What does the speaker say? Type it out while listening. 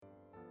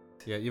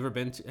Yeah, you ever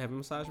been to have a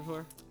massage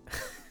before?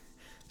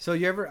 So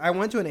I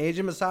went to an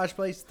Asian massage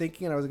place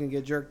thinking I was going to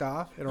get jerked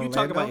off in Orlando. You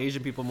talk about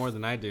Asian people more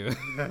than I do.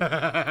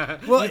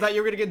 Well, you thought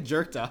you were going to get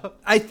jerked off?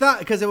 I thought,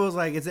 because it was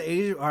like, it's an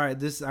Asian, all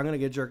right, I'm going to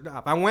get jerked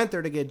off. I went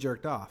there to get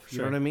jerked off. You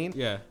know what I mean?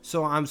 Yeah.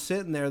 So I'm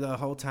sitting there the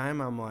whole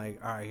time. I'm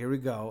like, all right, here we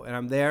go. And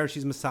I'm there.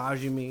 She's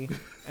massaging me.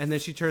 And then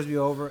she turns me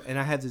over. And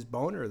I had this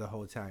boner the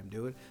whole time,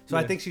 dude. So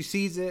I think she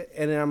sees it.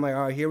 And then I'm like,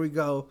 all right, here we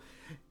go.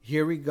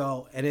 Here we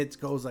go. And it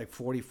goes like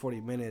 40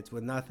 minutes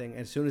with nothing.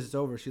 And as soon as it's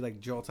over, she like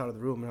jolts out of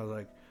the room. And I was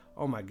like,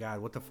 oh my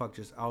God, what the fuck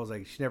I was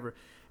like, she never,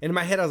 and in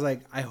my head I was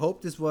like, I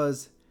hope this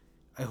was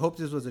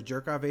a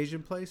jerk off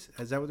Asian place.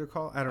 Is that what they're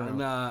called? I don't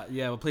know.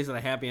 Yeah, a place with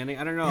a happy ending.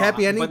 I don't know.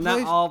 Happy ending but place?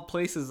 not all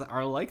places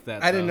are like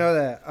that. I didn't know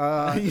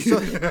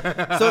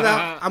that. So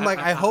now I'm like,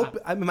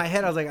 in my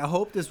head I was like, I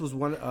hope this was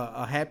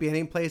a happy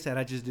ending place and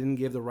I just didn't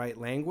give the right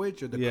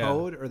language or the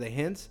code or the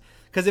hints.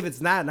 Because if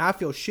it's not, now I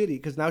feel shitty.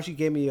 Because now she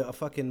gave me a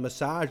fucking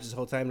massage this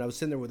whole time and I was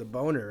sitting there with a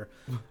boner.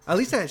 At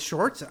least I had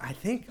shorts, I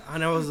think.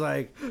 And I was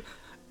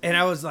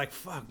like,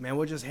 fuck, man,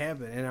 what just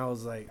happened? And I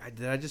was like,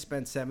 did I just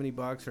spend $70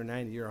 or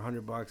 $90 or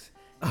 $100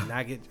 and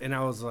not get? And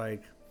I was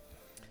like,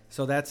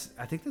 so I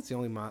think that's the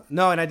only mall.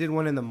 No, and I did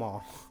one in the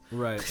mall.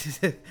 Right.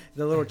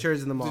 The little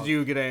chairs in the mall. Did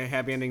you get a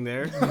happy ending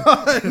there?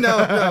 No.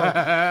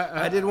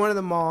 I did one in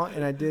the mall,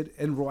 and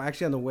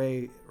actually on the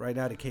way right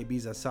now to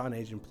KB's, I saw an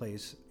Asian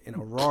place in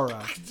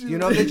Aurora. Do you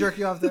know if they jerk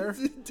you off there?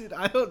 Dude,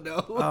 I don't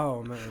know.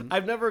 Oh, man.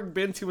 I've never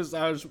been to a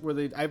massage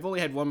I've only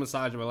had one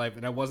massage in my life,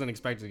 and I wasn't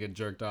expecting to get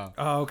jerked off.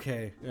 Oh,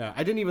 okay. Yeah,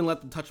 I didn't even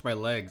let them touch my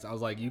legs. I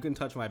was like, you can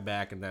touch my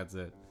back, and that's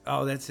it.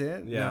 Oh, that's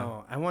it? Yeah.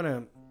 No, I want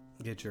to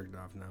get jerked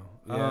off now.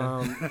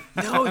 Yeah.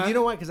 No, you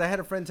know what? Because I had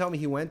a friend tell me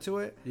he went to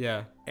it.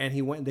 Yeah. And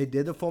he went. They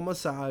did the full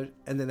massage,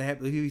 and then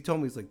he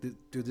told me, he's like,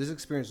 dude, this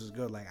experience was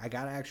good. Like, I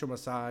got an actual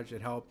massage.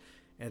 It helped.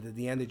 And at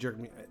the end, they jerked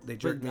me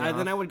off.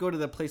 Then I would go to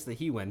the place that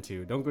he went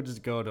to. Don't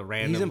just go to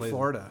random. He's in places.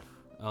 Florida.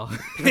 Oh.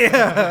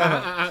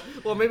 Yeah.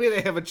 Well, maybe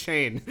they have a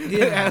chain.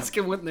 Yeah. Ask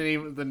him what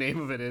the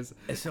name of it is.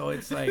 So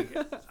it's like,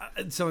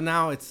 so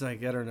now it's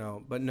like, I don't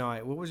know. But no,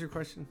 what was your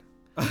question?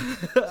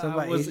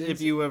 Was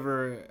if you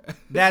ever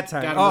that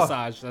time got a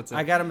massage. That's it.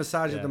 I got a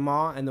massage at the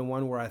mall, and the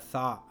one where I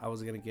thought I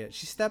was gonna get.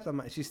 She stepped on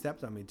me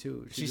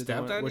too. She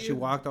stepped on you? She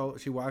walked all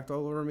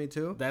over me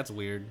too. That's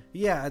weird.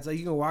 Yeah, it's like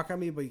you can walk on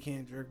me, but you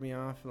can't jerk me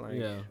off. Like,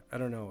 yeah. I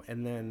don't know.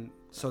 And then,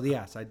 so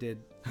yes, I did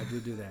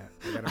do that.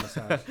 I got a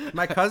massage.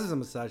 My cousin's a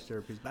massage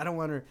therapist, but I don't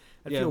want her.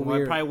 I feel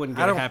weird. I probably wouldn't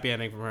get a happy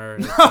ending from her.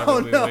 It's No.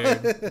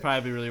 It'd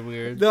probably be really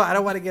weird. No, I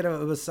don't want to get a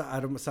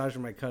massage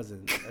from my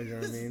cousin. You know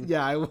what I mean?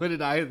 Yeah, I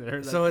wouldn't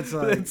either. So it's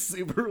like that's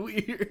super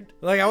weird.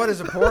 Like, I want to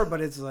support, but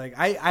it's like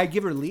I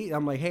give her lead.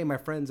 I'm like, hey, my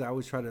friends, I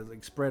always try to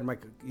like spread my,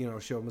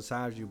 show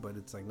massage you, but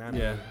it's like not.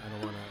 Yeah. Me. I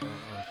don't want to.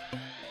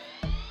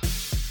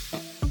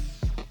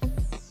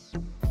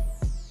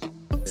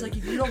 It's like,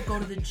 if you don't go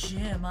to the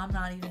gym, I'm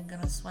not even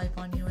gonna swipe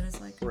on you. And it's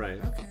like, Right.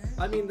 Okay.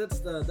 I mean,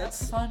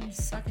 that's fun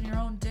sucking your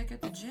own dick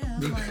at the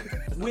gym.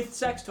 Like, with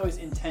sex toys,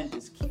 intent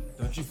is key.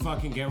 Don't you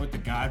fucking get what the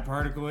God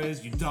particle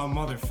is, you dumb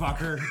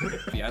motherfucker?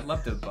 Yeah, I'd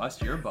love to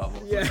bust your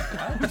bubble. Yeah.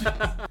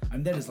 I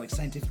mean, that is like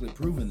scientifically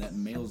proven that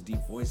male's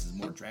deep voice is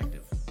more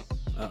attractive.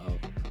 Uh-oh.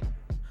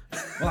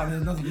 Well, I mean,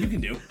 there's nothing you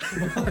can do.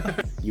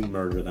 You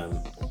murder them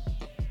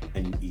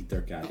and you eat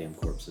their goddamn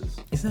corpses.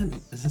 Isn't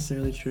that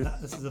necessarily true?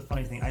 This is a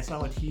funny thing. I saw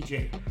what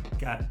TJ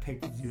got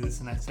picked to do this,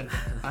 and I said,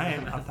 I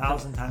am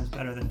 1,000 times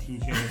better than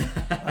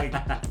TJ. Like,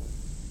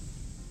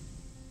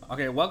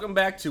 okay, welcome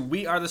back to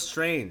We Are the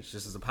Strange.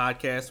 This is a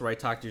podcast where I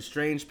talk to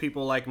strange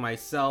people like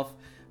myself.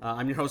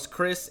 I'm your host,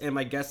 Chris, and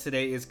my guest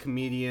today is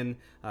comedian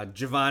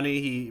Giovanni.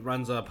 He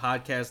runs a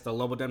podcast, the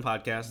Lobo Den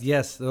podcast.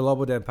 Yes, the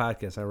Lobo Den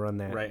podcast. I run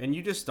that. Right, and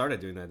you just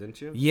started doing that,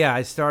 didn't you? Yeah,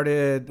 I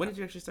started. When did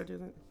you actually start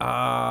doing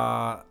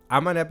that?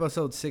 I'm on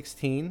episode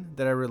 16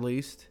 that I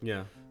released.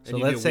 Yeah. So and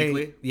you let's do it say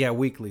weekly? Yeah,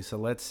 weekly. So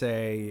let's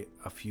say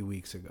a few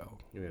weeks ago.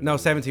 Yeah, no,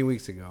 17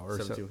 weeks ago or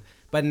 17. so.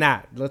 But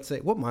not. Let's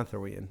say, what month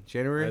are we in?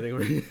 January? I think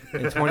we're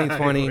in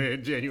 2020. We're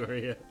in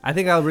January, yeah. I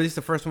think I'll release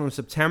the first one in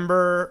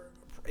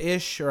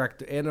September-ish or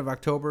end of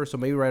October. So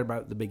maybe right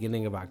about the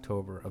beginning of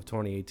October of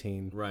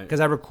 2018. Right. Because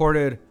I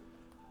recorded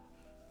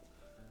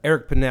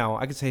Eric Pinnell.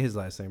 I can say his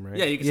last name, right?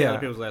 Yeah, you can say other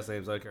people's last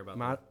names. I don't care about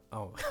that. I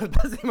was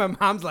about to say my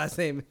mom's last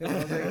name. Yeah,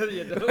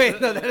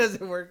 Wait, no, that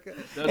doesn't work.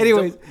 Don't-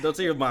 Anyways. Don't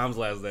say your mom's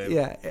last name.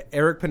 Yeah,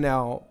 Eric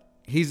Pinnell.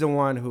 He's the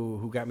one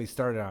who got me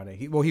started on it.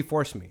 He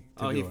forced me.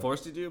 He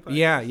forced you to do a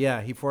podcast?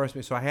 Yeah, he forced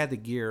me. So I had the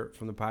gear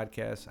from the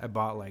podcast I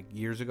bought like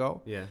years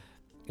ago. Yeah.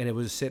 And it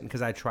was sitting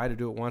because I tried to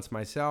do it once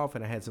myself,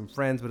 and I had some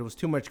friends, but it was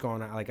too much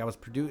going on. Like I was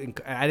producing,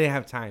 I didn't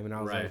have time, and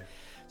I was like,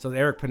 so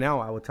Eric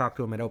Pinnell, I would talk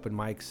to him at open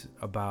mics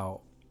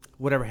about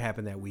whatever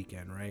happened that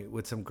weekend, right?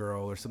 With some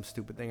girl or some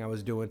stupid thing I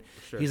was doing.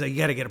 Sure. He's like, you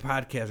got to get a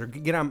podcast or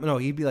get on. No,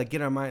 he'd be like,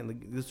 get on mine. Like,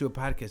 let's do a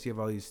podcast. You have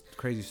all these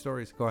crazy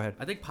stories. Go ahead.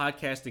 I think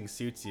podcasting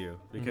suits you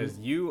because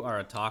you are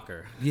a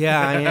talker. Yeah,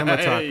 I am a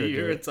talker.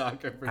 You're dude. a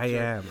talker for I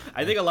sure. am.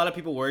 I think a lot of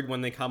people worried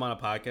when they come on a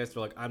podcast,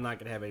 they're like, I'm not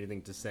going to have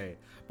anything to say.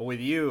 But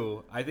with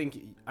you, I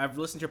think I've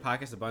listened to your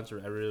podcast a bunch.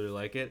 I really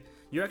like it.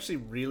 You're actually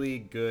really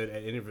good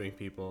at interviewing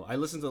people. I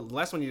listened to the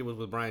last one you did was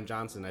with Brian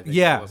Johnson. I think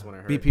Yeah, that was one I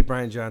heard. BP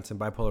Brian Johnson,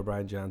 bipolar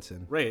Brian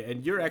Johnson. Right,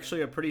 and you're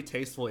actually a pretty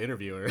tasteful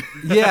interviewer.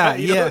 Yeah,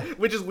 You know, yeah.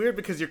 which is weird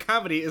because your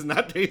comedy is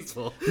not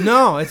tasteful.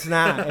 No, it's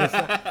not.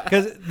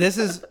 Because this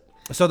is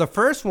so the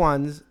first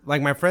ones.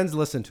 Like my friends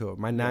listen to it,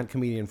 my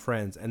non-comedian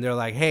friends, and they're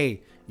like,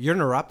 "Hey, you're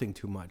interrupting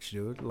too much,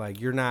 dude.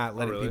 Like you're not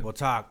letting really? people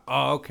talk."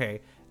 Oh,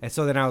 okay. And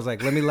so then I was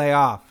like, "Let me lay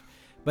off."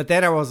 But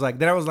then I was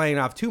laying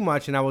off too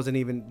much, and I wasn't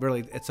even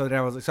really. So then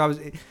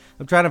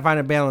I'm trying to find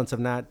a balance of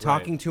not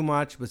talking too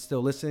much, but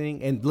still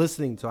listening and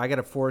listening. So I got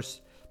to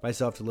force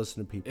myself to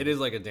listen to people. It is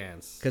like a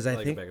dance. Because I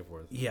like think, back and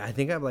forth. yeah, I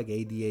think I have like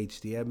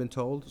ADHD. I've been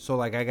told. So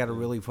like I got to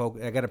really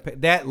focus. I got to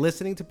that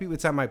listening to people.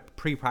 It's on my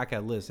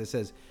pre-podcast list. It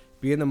says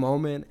be in the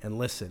moment and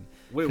listen.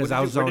 Wait, because I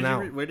was zoned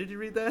out. Where did you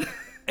read that?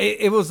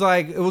 It was.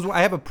 I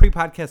have a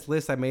pre-podcast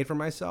list I made for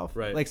myself.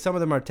 Right. Like some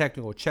of them are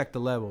technical. Check the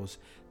levels.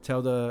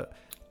 Tell the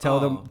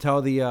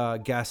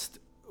guest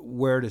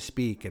where to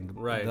speak and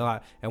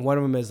Right. And one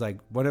of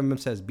them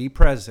says be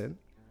present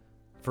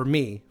for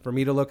me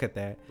to look at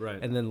that. Right.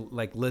 And then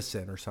like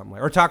listen or something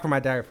or talk from my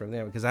diaphragm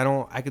there because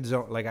I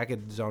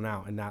could zone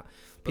out and not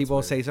people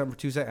weird. say something for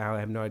 2 seconds. I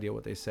have no idea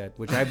what they said,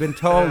 which I've been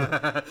told.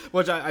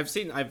 Which I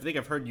think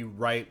I've heard you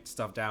write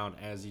stuff down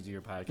as you do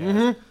your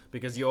podcast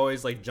because you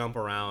always like jump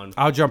around.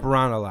 I'll jump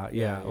around a lot.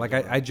 Yeah. Yeah, Like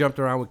I jumped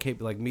around with KB,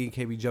 like me and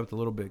KB jumped a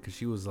little bit because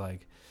she was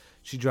like,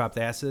 she dropped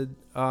acid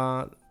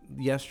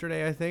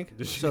yesterday, I think.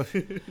 Did she, So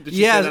did she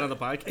say that on the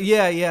podcast?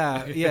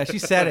 Yeah. She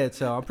said it,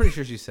 so I'm pretty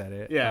sure she said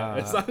it. Yeah,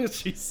 as long as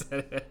she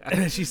said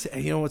it. She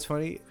said, you know what's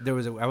funny? I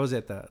was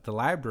at the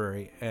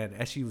library, and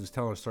as she was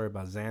telling a story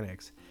about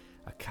Xanax,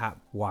 a cop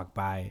walked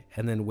by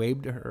and then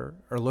waved to her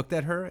or looked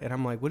at her, and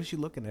I'm like, what is she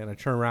looking at? And I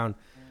turn around,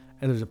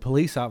 and there's a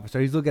police officer.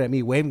 He's looking at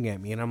me, waving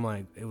at me, and I'm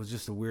like, it was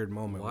just a weird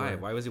moment. Why? where-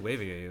 Why was he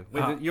waving at you?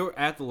 Wait, you're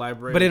at the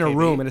library, But in a KB?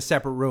 room, in a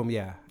separate room,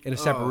 yeah. In a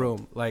separate Oh.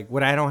 room. Like,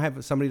 when I don't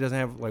have, somebody doesn't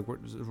have, like,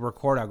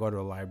 record, I'll go to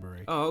a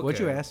library. Oh, okay. What'd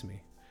you ask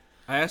me?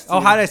 I asked. Oh,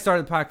 you- how did I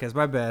start the podcast?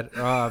 My bad.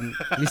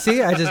 You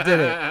see, I just did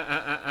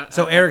it.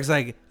 So Eric's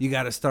like, you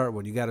got to start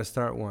one. You got to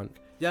start one.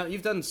 Yeah,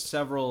 you've done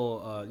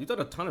several. You've done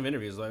a ton of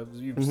interviews. Like,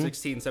 you've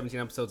 16, 17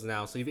 episodes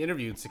now. So you've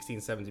interviewed 16,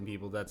 17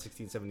 people. That's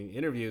 16, 17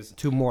 interviews.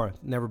 2 more.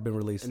 Never been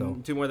released, though.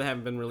 And 2 more that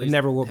haven't been released.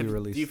 never will be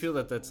released. Do you feel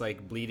that that's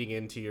like bleeding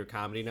into your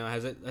comedy now?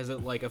 Has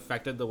it like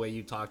affected the way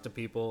you talk to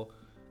people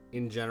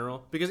in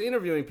general? Because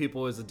interviewing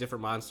people is a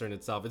different monster in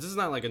itself. This is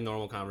not like a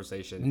normal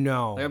conversation.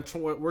 No. Like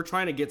we're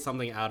trying to get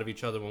something out of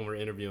each other when we're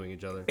interviewing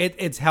each other.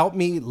 It's helped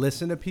me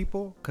listen to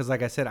people because,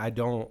 like I said, I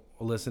don't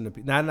listen to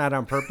people. Not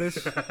on purpose.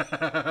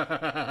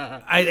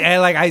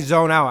 I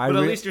zone out. But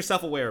at least you're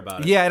self-aware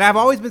about it. Yeah, and I've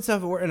always been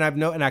self-aware, and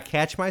and I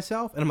catch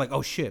myself, and I'm like,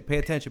 oh shit, pay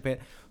attention,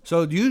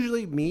 So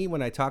usually, me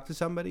when I talk to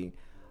somebody,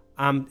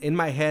 in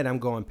my head, I'm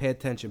going, pay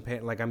attention,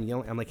 like I'm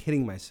yelling, I'm like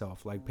hitting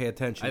myself, like pay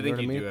attention. I think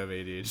know you what do I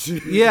mean? have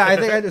ADHD. Yeah, I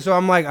think I do. So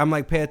I'm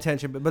like pay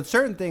attention, but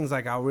certain things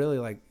like I'll really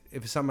like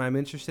if it's something I'm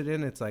interested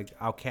in, it's like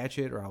I'll catch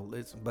it or I'll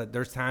listen. But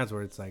there's times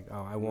where it's like,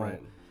 oh, I won't.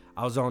 Right.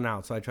 I'll zone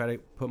out, so I try to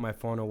put my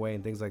phone away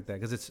and things like that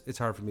because it's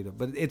hard for me to.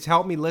 But it's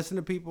helped me listen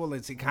to people.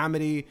 Let's see,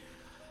 comedy.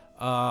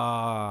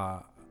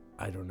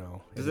 I don't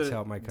know. It's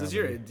helped my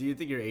comedy. Do you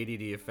think your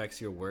ADD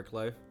affects your work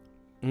life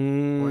or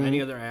Mm,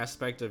 any other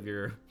aspect of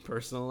your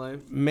personal life?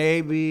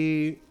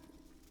 maybe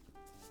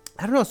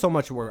I don't know so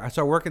much work. I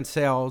start working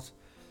sales,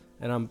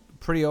 and I'm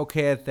pretty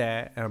okay at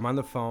that. And I'm on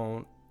the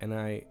phone, and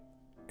I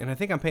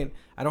think I'm paying.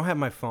 I don't have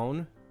my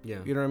phone. Yeah.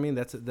 You know what I mean?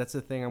 That's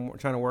the thing I'm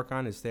trying to work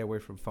on is stay away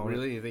from phone.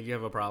 Really? You think you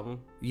have a problem?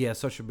 Yeah,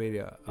 social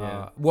media.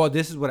 Yeah. Well,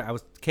 this is what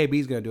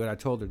KB's gonna do it. I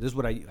told her this is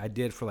what I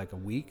did for like a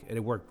week, and it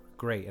worked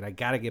great. And I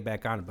got to get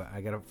back on it, but I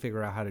got to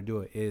figure out how to do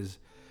it. Is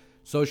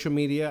social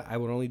media? I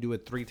would only do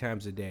it 3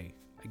 times a day.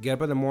 I get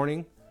up in the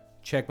morning,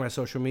 check my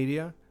social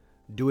media,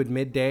 do it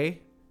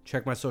midday,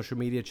 check my social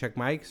media, check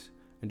Mike's,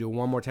 and do it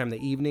one more time in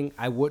the evening.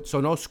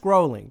 So no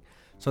scrolling.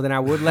 So then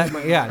I would let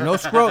no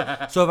scroll.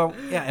 So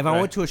if I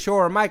went to a show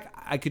or a mic,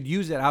 I could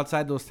use it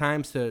outside those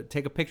times to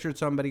take a picture of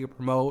somebody or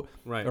promote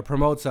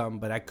something.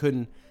 But I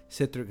couldn't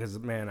sit there because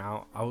man,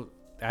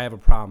 I have a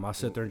problem. I'll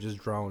sit there and just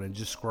drone and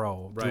just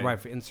scroll through my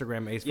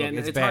Instagram, Facebook. Yeah, and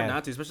it's bad. hard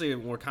not to, especially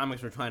when we're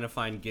comics. We're trying to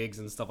find gigs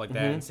and stuff like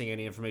that, and seeing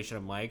any information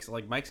of mics.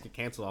 Like mics get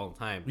canceled all the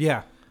time.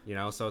 Yeah. You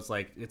know, so it's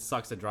like it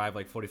sucks to drive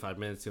like 45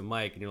 minutes to a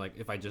mic, and you're like,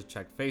 if I just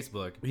checked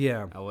Facebook,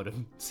 Yeah. I would have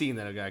seen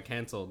that it got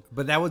canceled.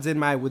 But that was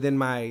within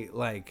my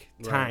like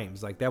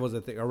times. Like that was a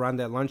thing around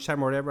that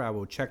lunchtime or whatever. I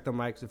will check the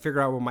mics and figure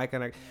out what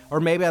mic or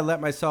maybe I let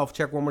myself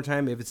check one more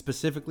time if it's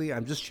specifically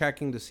I'm just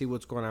checking to see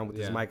what's going on with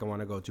this mic I want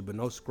to go to, but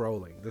no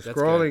scrolling. The That's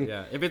scrolling. good.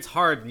 Yeah, if it's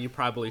hard, you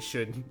probably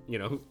should,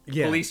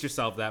 police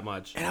yourself that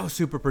much. And I was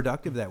super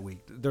productive that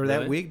week. That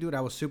Really? week, dude, I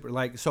was super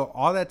so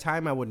all that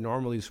time I would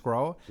normally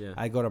scroll. Yeah.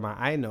 I go to my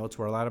iNotes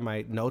where a lot of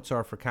my notes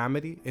are for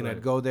comedy, and Right.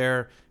 I'd go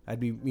there. I'd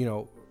be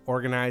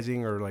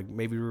organizing or like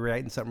maybe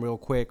rewriting something real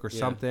quick or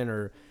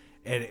something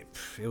and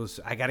it was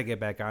I got to get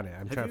back on it.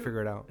 I'm trying to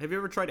figure it out. Have you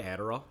ever tried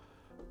Adderall?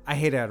 I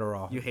hate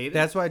Adderall. You hate it?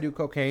 That's why I do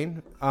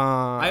cocaine.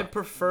 I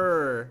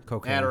prefer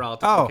Cocaine. Adderall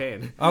to Oh,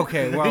 cocaine.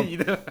 okay,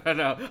 well-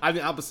 no, I'm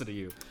the opposite of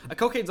you.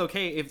 Cocaine's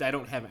okay if I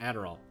don't have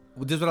Adderall.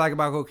 This is what I like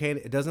about cocaine.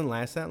 It doesn't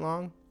last that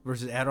long.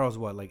 Versus Adderall's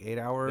what, like 8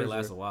 hours? It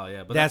lasts a while,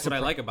 yeah. But That's that's what the I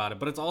pro- like about it.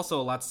 But it's also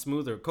a lot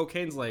smoother.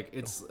 Cocaine's like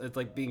it's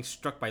like being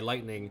struck by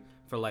lightning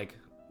for like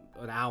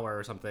an hour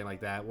or something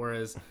like that.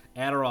 Whereas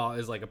Adderall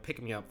is like a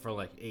pick me up for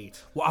like 8.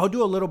 Well, I'll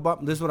do a little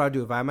bump. This is what I'll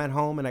do. If I'm at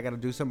home and I got to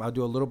do something, I'll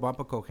do a little bump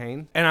of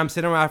cocaine. And I'm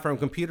sitting around from a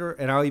computer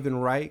and I'll even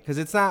write. Because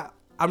it's not,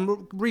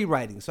 I'm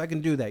rewriting. So I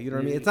can do that. You know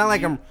what I mean? It's not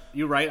like I'm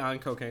You write on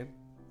cocaine?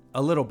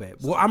 a little bit.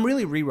 Well, I'm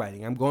really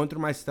rewriting. I'm going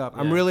through my stuff.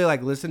 I'm Yeah. really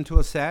like listening to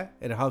a set.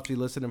 And it helps me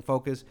listen and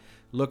focus,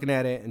 looking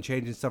at it and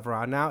changing stuff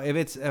around. Now,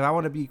 if I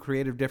want to be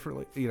creative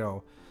differently, you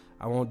know,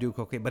 I won't do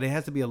cocaine, but it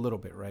has to be a little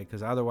bit, right?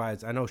 Because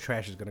otherwise, I know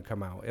trash is gonna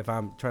come out if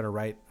I'm trying to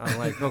write. I'm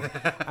like,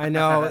 okay, I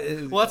know.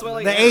 Well, that's why I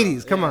like the Adderall.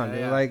 '80s. Come Yeah, on, dude.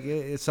 yeah.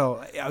 Like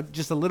so,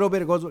 just a little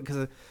bit. It goes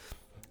because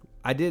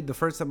I did the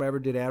first time I ever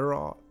did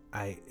Adderall.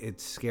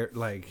 It scared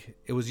like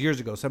it was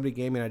years ago. Somebody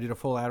gave me, and I did a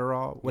full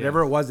Adderall,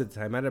 whatever it was at the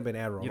time. Might have been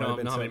Adderall. You might have don't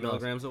been know how many something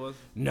else. milligrams it was?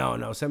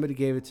 No, somebody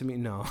gave it to me.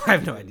 No, I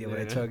have no idea what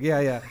I took.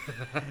 Yeah.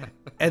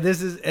 And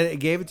it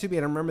gave it to me,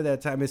 and I remember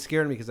that time. It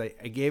scared me because I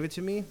gave it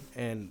to me,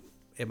 and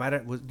it might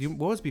have what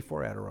was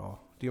before Adderall?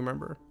 Do you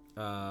remember?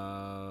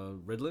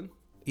 Ritalin?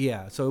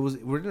 Yeah, so it was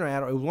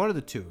Adderall. It was one of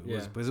the two. It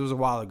was, Yeah. because it was a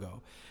while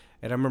ago,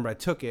 and I remember I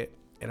took it,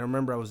 and I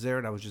remember I was there,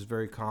 and I was just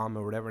very calm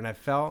or whatever, and I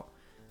felt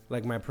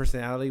like my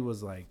personality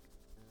was like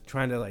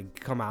trying to like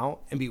come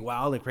out and be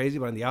wild and crazy,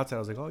 but on the outside I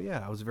was like, oh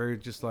yeah, I was very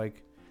just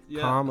like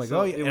calm, like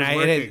so oh yeah, it and, was and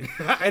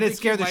working. and it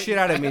scared the shit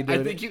out of me,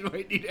 dude. I think you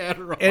might need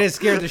Adderall. And it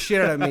scared the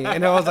shit out of me.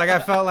 And it was like, I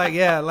felt like,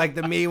 like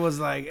the me was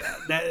like,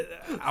 that.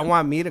 I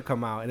want me to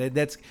come out.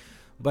 And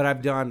but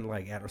I've done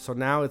like Adderall. So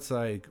now it's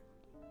like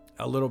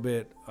a little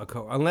bit,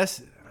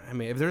 unless,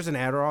 if there's an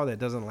Adderall that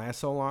doesn't last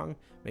so long,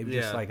 maybe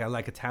just Yeah. like I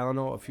like a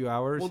Tylenol a few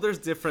hours. Well, there's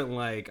different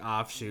like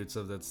offshoots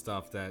of that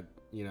stuff that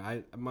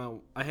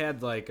I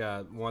had like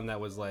one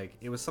that was like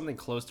it was something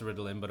close to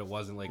Ritalin, but it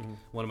wasn't like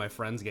one of my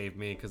friends gave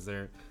me because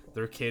their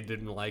kid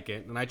didn't like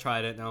it, and I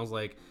tried it and I was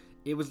like,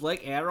 it was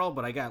like Adderall,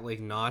 but I got like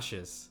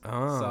nauseous. So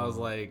I was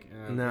like,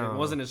 No. it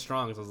wasn't as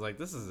strong. So I was like,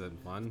 this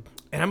isn't fun.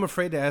 And I'm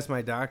afraid to ask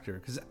my doctor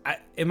because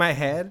in my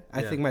head,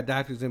 I Yeah. think my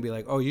doctor's going to be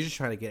like, oh, you're just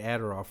trying to get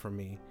Adderall from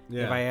me.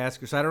 Yeah. If I ask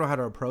her. So I don't know how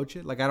to approach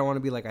it. Like, I don't want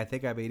to be like, I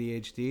think I have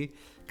ADHD.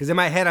 Because in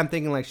my head, I'm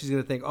thinking like she's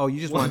going to think, oh,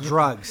 you just want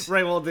drugs.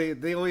 Right. Well,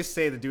 they always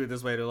say to do it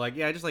this way. They're like,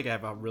 yeah, I just like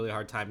have a really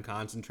hard time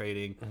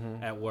concentrating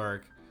at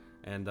work.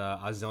 And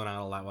I zone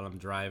out a lot while I'm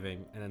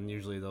driving, and then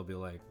usually they'll be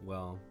like,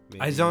 "Well,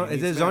 maybe Is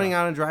it zoning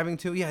out and driving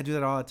too? Yeah, I do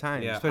that all the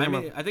time. Yeah,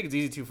 Especially I think it's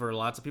easy to for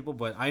lots of people,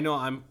 but I know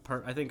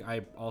I think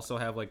I also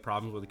have like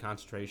problems with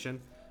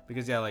concentration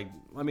because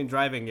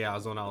driving, I'll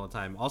zone out all the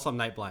time. Also, I'm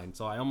night blind,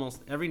 so I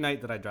almost every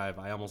night that I drive,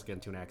 I almost get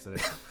into an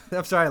accident.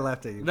 I'm sorry I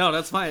laughed at you. No,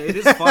 that's fine. It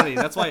is funny.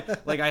 That's why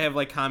like I have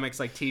like comics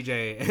like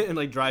TJ and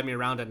like drive me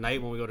around at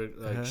night when we go to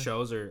like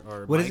shows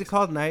or What is mics. it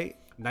called?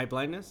 Night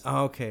blindness.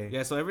 Oh, okay.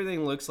 Yeah, so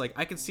everything looks like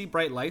I can see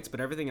bright lights, but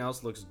everything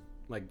else looks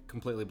like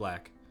completely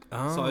black.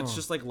 So it's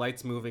just like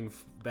lights moving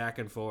back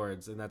and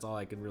forwards, and that's all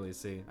I can really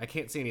see. I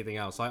can't see anything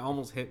else. So I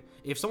almost hit.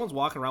 If someone's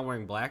walking around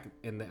wearing black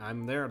and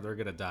I'm there, they're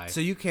gonna die.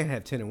 So you can't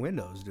have tinted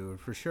windows, dude,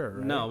 for sure.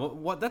 Right? No,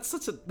 what? That's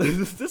such a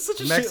that's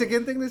such a Mexican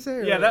shit. thing to say.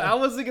 Or Yeah, I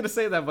wasn't gonna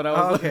say that, but I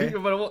was. okay.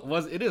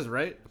 But it is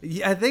right.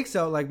 Yeah, I think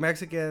so. Like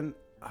Mexican.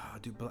 Oh,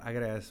 dude, I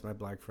gotta ask my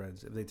black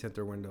friends if they tint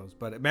their windows.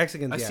 But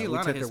Mexicans, I yeah, see a we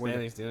lot of tint their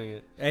windows. Hispanics doing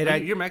it.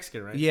 And You're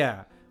Mexican, right?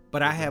 Yeah,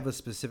 but I have a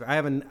specific.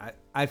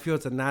 I feel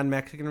it's a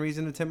non-Mexican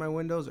reason to tint my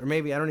windows, or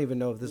maybe I don't even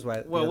know if this is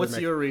why. Well, what's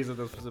your reason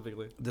though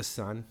specifically? the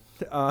sun?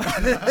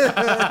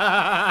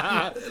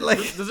 Like,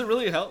 does it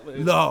really help?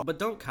 No. But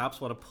don't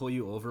cops want to pull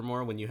you over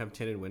more when you have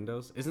tinted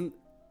windows? Isn't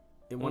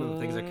it one of the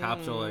things that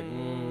cops are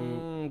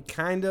like?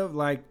 Kind of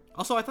like.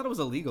 Also, I thought it was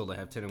illegal to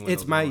have tinted windows.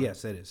 It's my anymore.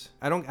 yes, it is.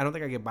 I don't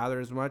think I get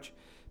bothered as much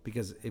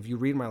because if you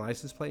read my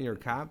license plate and you're a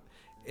cop,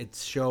 it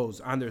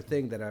shows on their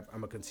thing that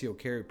I'm a concealed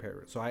carry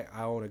parent. So I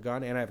own a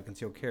gun and I have a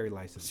concealed carry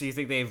license. So you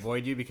think they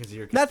avoid you because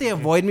you're Not they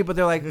avoid me, but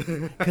they're like,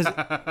 because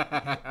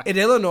in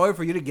Illinois,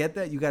 for you to get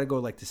that, you got to go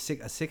like to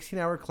a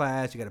 16-hour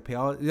class. You got to pay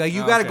all. Like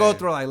you got to go Okay.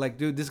 through like,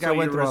 dude, this guy So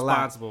went you're through a lot.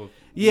 responsible.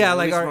 Yeah, You're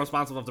like at least our-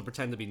 responsible enough to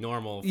pretend to be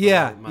normal. For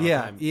Yeah, the amount of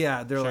time.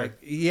 They're Sure. like,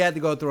 you had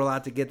to go through a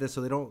lot to get this,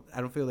 so I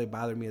don't feel they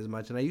bother me as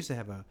much. And I used to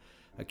have a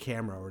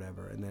camera or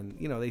whatever, and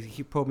then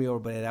he pulled me over,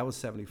 but that was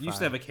 75. You used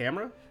to have a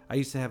camera? I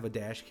used to have a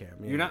dash cam.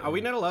 Yeah. You're not? Are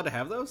we not allowed to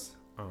have those?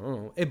 I don't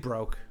know. It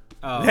broke.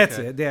 Oh, That's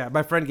okay. it. Yeah,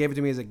 my friend gave it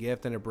to me as a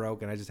gift, and it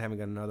broke, and I just haven't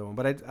got another one.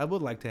 But I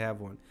would like to have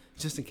one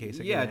just in case.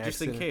 I Yeah, get an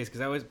just in accident. case.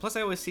 Because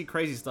I always see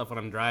crazy stuff when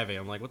I'm driving.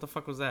 I'm like, what the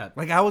fuck was that?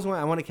 Like I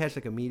want to catch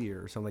like a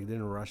meteor or something, like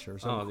in Russia or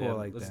something cool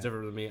like that's that.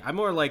 different than me. I'm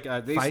more like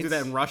they used to do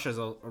that in Fights?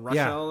 Russia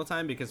Yeah. all the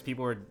time because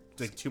people were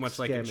like too much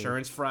like Scamming.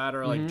 insurance fraud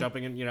or like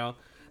jumping in.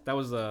 That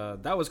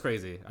was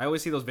crazy. I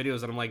always see those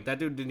videos and I'm like, that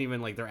dude didn't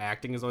even like. Their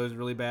acting is always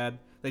really bad.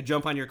 They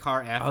jump on your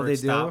car after they it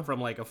stopped do? from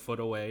like a foot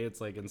away.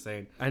 It's like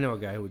insane. I know a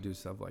guy who would do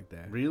stuff like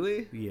that.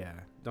 Really? Yeah.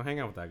 Don't hang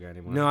out with that guy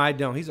anymore. No, I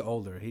don't. He's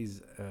older.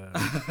 He's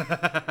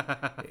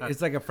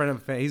it's like a friend of a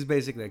fan. He's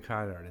basically a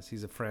con artist.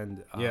 He's a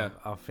friend. Yeah.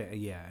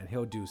 Yeah, and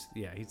he'll do.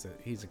 Yeah,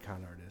 he's a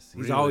con artist.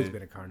 He's Really? always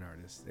been a con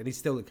artist, and he's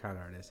still a con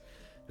artist.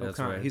 That's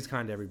right. He's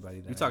conned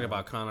everybody. You talk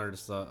about con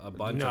artists a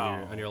bunch No.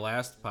 on your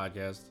last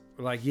podcast.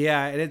 Like,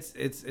 yeah, and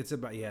it's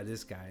about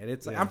this guy, and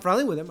it's like, Yeah. I'm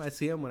friendly with him. I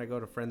see him when I go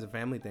to friends and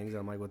family things, and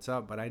I'm like, what's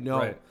up? But I know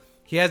Right.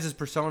 he has this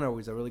persona where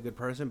he's a really good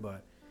person,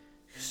 but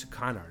he's a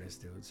con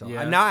artist, dude. So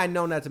Yeah. now I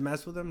know not to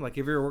mess with him. Like,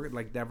 if you're working,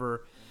 like,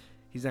 never,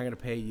 he's not gonna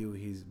pay you.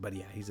 He's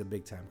a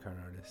big time con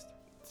artist.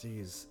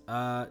 Jeez,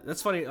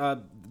 that's funny.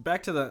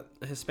 Back to the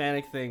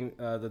Hispanic thing,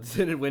 the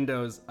tinted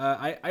windows.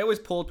 I always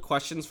pulled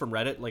questions from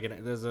Reddit. Like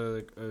there's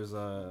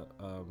a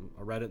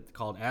Reddit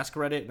called Ask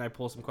Reddit, and I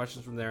pull some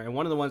questions from there. And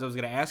one of the ones I was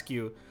going to ask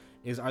you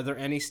is, are there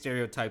any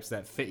stereotypes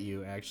that fit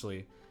you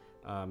actually?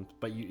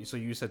 But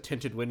you said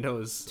tinted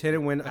windows.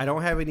 Tinted window. I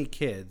don't have any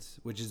kids,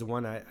 which is the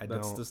one I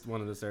That's don't. just one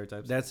of the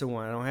stereotypes. That's the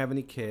one. I don't have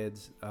any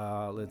kids.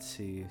 Let's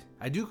see.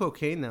 I do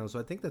cocaine now, so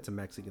I think that's a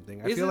Mexican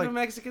thing. I Is feel it like a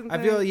Mexican I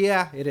thing? feel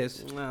it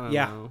is. I don't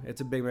Yeah, know. it's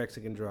a big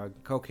Mexican drug.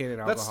 Cocaine and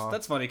That's alcohol.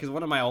 funny because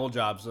one of my old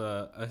jobs,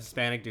 a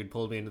Hispanic dude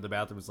pulled me into the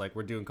bathroom. Was like,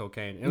 "We're doing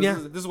cocaine." And Yeah.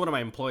 this is one of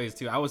my employees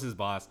too. I was his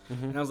boss,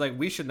 and I was like,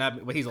 "We should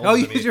not." But he's older Oh,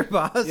 than me. he's your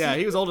boss? Yeah,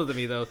 he was older than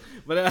me though.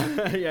 But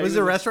yeah, Was he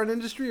it a restaurant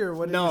industry or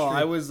what? No,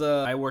 industry? I was.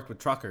 I worked with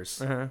truckers,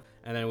 Uh-huh.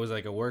 and then it was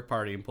like a work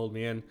party, and pulled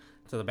me in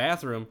to the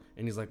bathroom,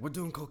 and he's like, "We're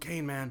doing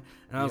cocaine, man."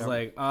 And I was Yep.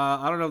 like,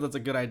 "I don't know if that's a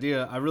good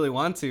idea. I really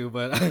want to,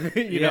 but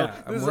you Yeah, know,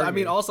 I'm this is, I mean,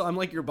 working. also I'm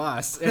like your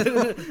boss." And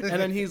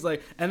then he's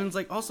like, and then it's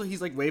like, also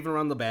he's like waving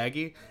around the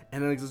baggie,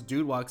 and then like, this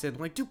dude walks in. I'm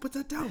like, "Dude, put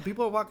that down."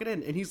 People are walking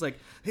in, and he's like,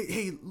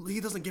 "Hey, he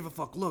doesn't give a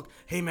fuck. Look,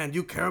 hey man, do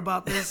you care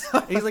about this?"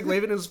 And he's like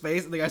waving in his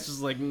face, and the guy's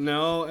just like,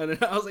 "No." And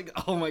then I was like,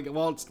 "Oh my god,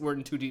 well, we're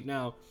in too deep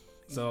now."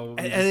 So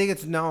I think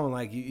it's known.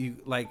 Like you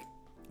like,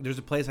 there's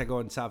a place I go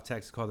in South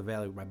Texas called the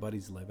Valley where my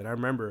buddies live, and I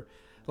remember,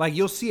 like,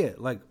 you'll see it,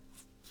 like,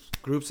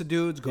 groups of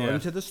dudes going Yeah.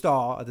 into the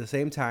stall at the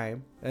same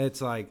time, and it's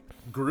like,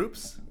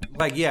 groups.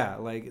 like yeah,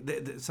 like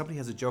somebody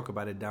has a joke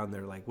about it down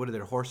there. Like, what are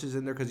there horses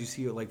in there? Because you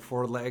see like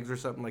 4 legs or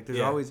something. Like, there's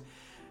Yeah. always,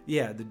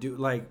 yeah, the dude.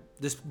 Like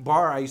this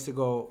bar I used to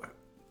go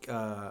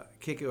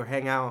kick it or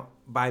hang out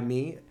by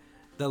me.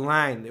 The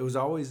line, it was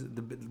always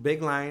the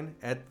big line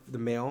at the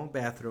male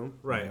bathroom.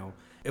 Right. Male.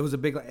 It was a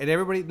big line,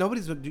 and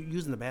nobody's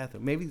using the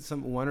bathroom. Maybe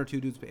one or two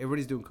dudes, but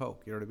everybody's doing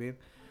coke. You know what I mean?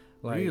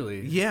 Like,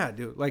 Really? Yeah,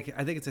 dude. Like,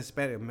 I think it's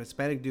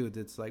Hispanic dudes.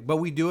 It's like, but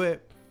we do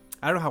it.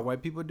 I don't know how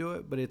white people do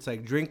it, but it's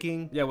like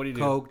drinking. Yeah, what do you do?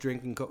 Coke,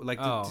 drinking coke, like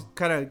Oh. to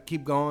kind of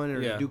keep going or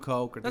Yeah. do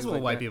coke. Or That's things what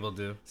like white that. people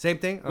do. Same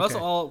thing. Okay. That's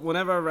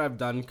whenever I've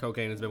done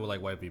cocaine, it's been with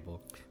like white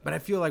people, But I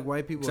feel like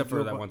white people, except for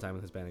do that it- one time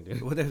with Hispanic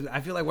dude. Well,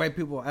 I feel like white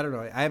people. I don't know.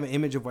 I have an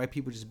image of white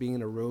people just being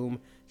in a room,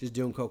 just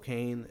doing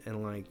cocaine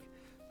and like,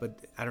 but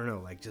I don't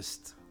know. Like,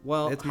 just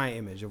Well, it's my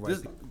image of white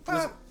This,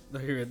 people.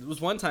 here, there was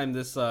one time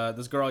this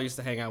girl I used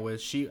to hang out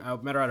with. I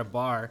met her at a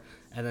bar,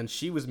 and then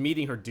she was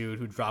meeting her dude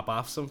who dropped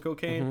off some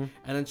cocaine, Mm-hmm.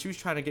 and then she was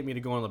trying to get me to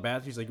go in the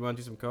bathroom. She's like, "You want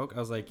to do some coke?" I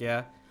was like,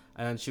 "Yeah,"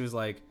 and then she was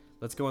like,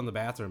 "Let's go in the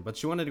bathroom," but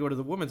she wanted to go to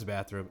the women's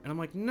bathroom, and I'm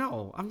like,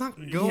 "No, I'm not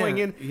going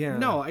Yeah, in. yeah.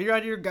 No, you're out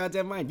of your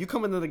goddamn mind. You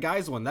come into the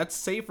guys' one. That's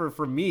safer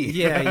for me."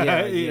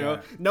 Yeah, you yeah.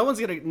 know,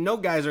 no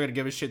guys are gonna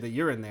give a shit that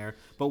you're in there,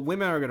 but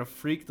women are gonna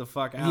freak the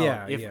fuck out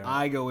Yeah, if yeah.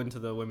 I go into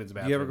the women's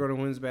bathroom. You ever go to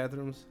women's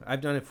bathrooms?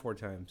 I've done it 4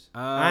 times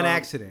Um, on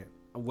accident.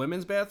 a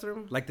women's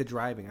bathroom? Like the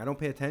driving, I don't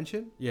pay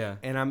attention. Yeah.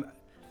 And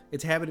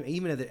it's happened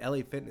even at the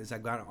LA Fitness. I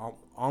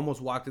almost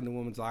walked in the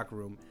women's locker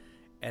room,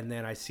 and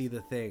then I see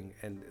the thing,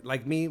 and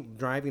like me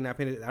driving, not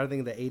paying. I don't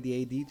think the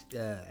ADAD.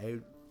 I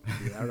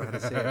don't know how to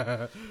say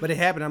it, but it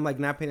happened. I'm like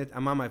not paying.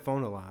 I'm on my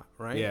phone a lot,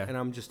 right? Yeah. And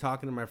I'm just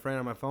talking to my friend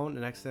on my phone.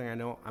 The next thing I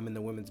know, I'm in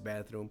the women's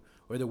bathroom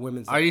or the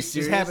women's. Are you It's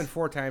serious? happened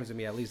 4 times to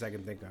me, at least I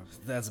can think of.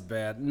 That's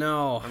bad.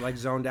 No. I'm like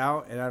zoned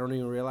out, and I don't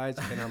even realize,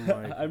 and I'm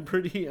like. I'm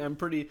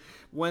pretty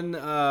when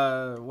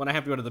I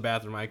have to go to the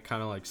bathroom, I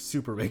kind of like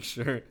super make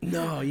sure.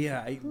 No,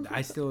 yeah,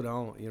 I still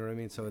don't. You know what I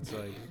mean? So it's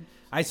like,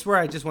 I swear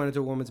I just went into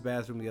a woman's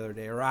bathroom the other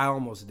day, or I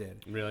almost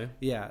did. Really?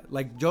 Yeah,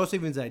 like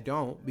Josephines, I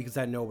don't because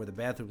I know where the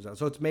bathrooms are.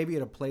 So it's maybe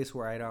at a place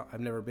where I've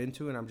never been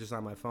to, and I'm just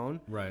on my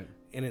phone. Right.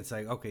 And it's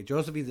like, okay,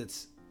 Josephines,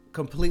 it's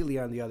completely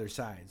on the other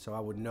side, so I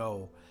would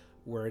know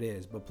where it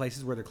is. But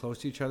places where they're close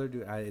to each other,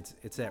 dude,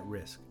 it's at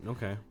risk.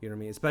 Okay. You know what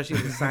I mean? Especially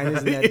if the sign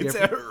isn't that It's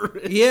different.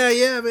 at risk.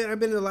 Yeah, man. I've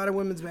been to a lot of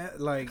women's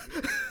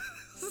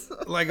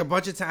like a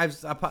bunch of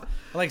times.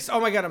 Like, oh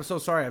my god, I'm so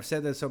sorry. I've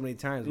said that so many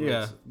times. where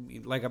Yeah.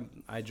 it's like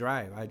I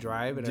drive, and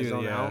Dude, I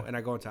zone yeah. out, and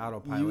I go into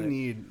autopilot. You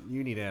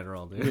need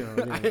Adderall, dude. You know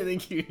what I mean?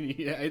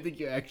 I think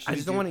you actually. I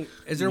just don't want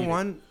to. Is there need it.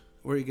 one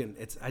where you can?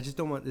 I just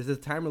don't want. Is the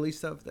time release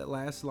stuff that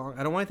lasts long?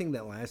 I don't want anything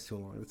that lasts too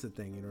long. That's the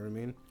thing. You know what I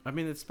mean? I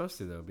mean, it's supposed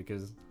to though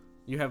because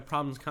you have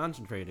problems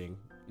concentrating.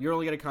 You're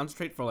only gonna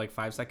concentrate for like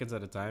 5 seconds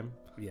at a time.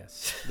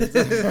 Yes.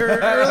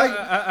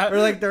 or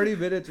like 30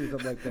 minutes or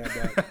something like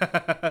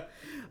that.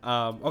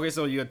 Okay,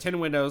 so you had 10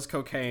 windows,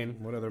 cocaine.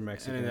 What other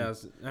Mexican? Anything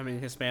else? I mean,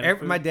 Hispanic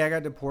food? My dad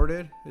got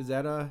deported. Is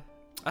that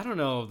I don't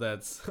know if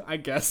that's... I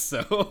guess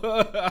so.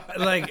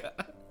 like?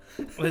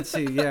 Let's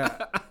see.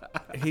 Yeah,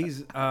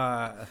 he's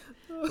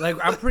like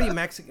I'm pretty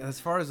Mexican as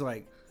far as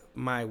like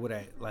what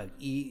I like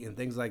eat and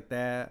things like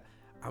that.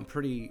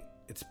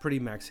 It's pretty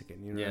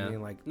Mexican. You know what I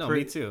mean? Like no,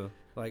 pretty, me too.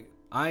 Like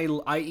I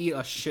eat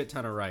a shit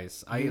ton of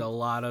rice. I eat a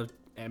lot of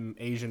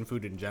Asian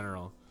food in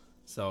general.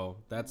 So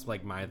that's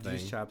like my thing.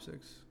 just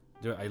chopsticks.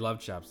 Dude, I love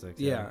chopsticks.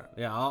 Yeah.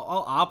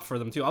 I'll opt for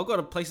them too. I'll go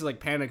to places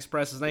like Panda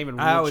Express. It's not even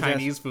I real always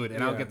Chinese ask- food,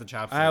 and yeah. I'll get the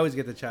chopsticks. I always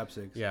get the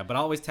chopsticks. Yeah, but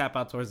I always tap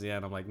out towards the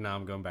end. I'm like, no,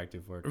 I'm going back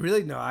to fork.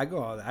 Really? No, I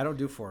go. I don't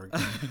do fork.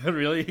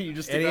 Really? You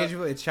just At stick out-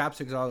 Angel, it's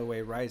chopsticks all the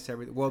way, rice,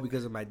 everything. Well,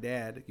 because of my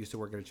dad used to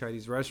work at a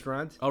Chinese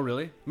restaurant. Oh,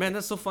 really? Man,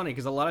 that's so funny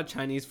because a lot of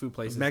Chinese food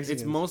places,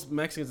 Mexicans. it's most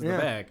Mexicans in the Yeah.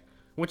 back,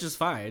 which is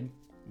fine.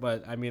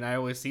 But I mean, I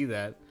always see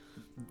that.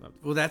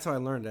 Well, that's how I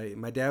learned.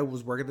 My dad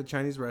was working at the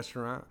Chinese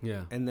restaurant.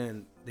 Yeah. And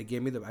then they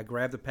gave me I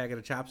grabbed the packet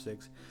of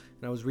chopsticks,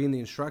 and I was reading the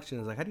instructions.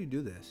 I was like, how do you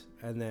do this?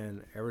 And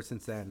then ever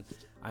since then,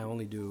 I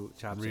only do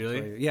chopsticks.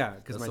 Really? Yeah,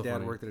 because That's my so dad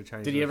funny. worked at a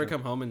Chinese Did he ever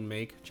restaurant. come home and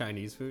make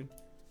Chinese food?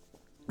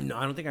 No,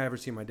 I don't think I ever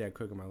seen my dad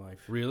cook in my life.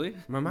 Really?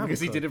 My mom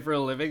because would he did cook. it for a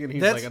living, and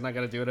he's That's- like, I'm not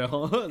gonna do it at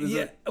home. Is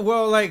Yeah. it-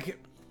 Well, like,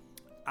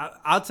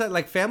 outside,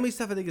 like, family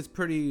stuff, I think it's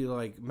pretty,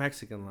 like,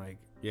 Mexican, like,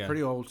 Yeah.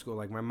 pretty old school.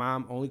 Like, my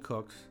mom only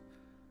cooks.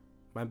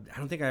 I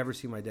don't think I ever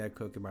seen my dad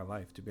cook in my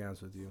life, to be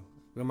honest with you.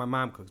 Well, my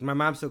mom cooks. My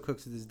mom still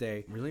cooks to this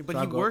day. Really? But So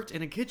he I'll go- worked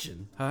in a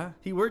kitchen. Huh?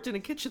 He worked in a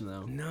kitchen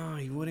though. No,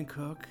 he wouldn't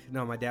cook.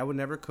 No, my dad would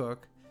never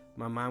cook.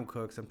 My mom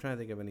cooks. I'm trying to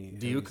think of any.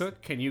 Do you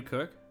cook? Can you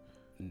cook?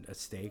 A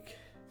steak,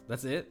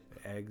 That's it.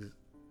 eggs.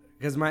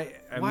 Because my,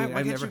 I Why mean,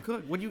 can't never, you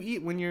cook? What do you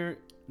eat when you're?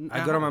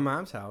 I go to my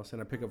mom's house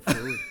and I pick up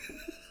food.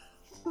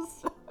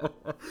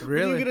 What are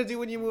Really? you gonna do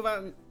when you move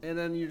out and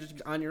then you're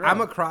just on your own?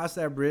 I'm across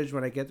that bridge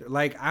when I get there.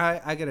 Like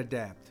I get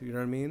adapt. You know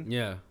what I mean?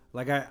 Yeah.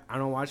 Like I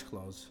don't wash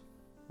clothes.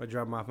 I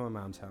drop them off at my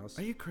mom's house.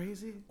 Are you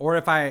crazy? Or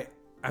if I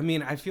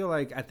mean, I feel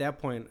like at that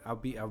point I'll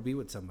be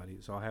with somebody,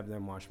 so I'll have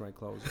them wash my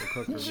clothes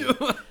or cook for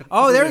me.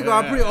 Oh, there we go.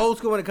 I'm pretty old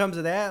school when it comes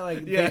to that.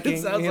 Like, Yeah, thinking,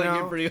 it sounds you like know,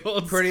 you're pretty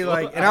old. pretty school.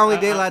 like, and I only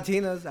date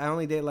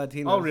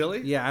Latinas. Oh,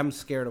 really? Yeah, I'm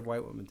scared of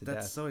white women to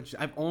That's death. so interesting.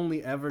 I've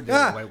only ever dated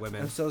Ah, white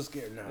women. I'm so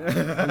scared. No,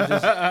 I'm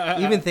just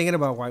even thinking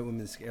about white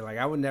women. is Scared. Like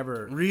I would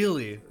never.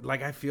 Really?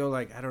 Like I feel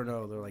like I don't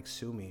know. They're like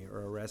sue me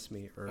or arrest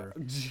me or.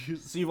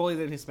 So you've only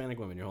dated Hispanic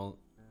women your whole.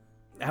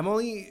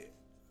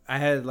 I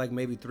had like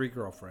maybe 3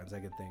 girlfriends I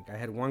could think. I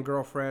had one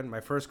girlfriend,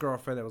 my first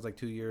girlfriend that was like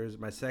 2 years.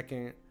 My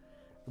second,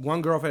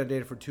 one girlfriend I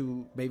dated for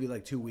 2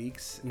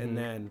 weeks, and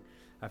then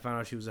I found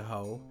out she was a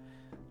hoe.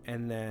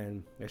 And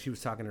then she was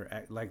talking to her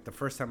ex, like the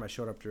first time I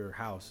showed up to her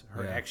house,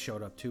 her Yeah. ex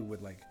showed up too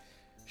with like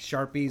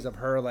Sharpies of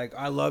her like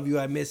I love you,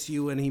 I miss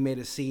you, and he made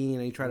a scene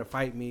and he tried to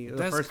fight me. It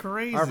was That's our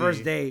crazy.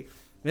 first date.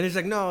 And it's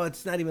like, no,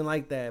 it's not even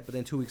like that. But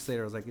then 2 weeks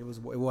later, I was like, it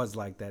was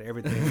like that.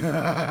 Everything is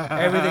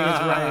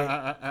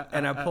right.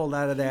 And I pulled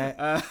out of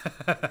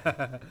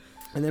that.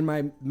 And then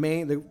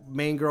the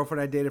main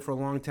girlfriend I dated for a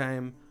long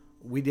time,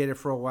 we dated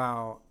for a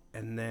while.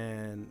 And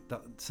then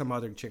some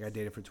other chick I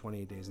dated for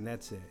 28 days, and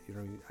that's it. You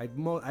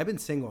know, I've been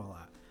single a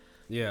lot.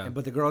 Yeah.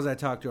 But the girls I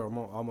talk to are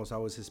almost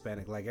always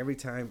Hispanic. Like every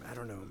time, I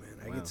don't know, man.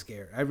 I get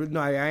scared. I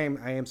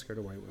am scared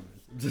of white women.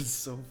 That's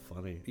so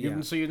funny.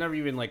 Yeah. So you never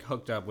even like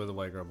hooked up with a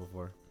white girl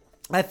before?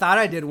 I thought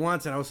I did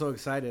once, and I was so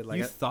excited. Like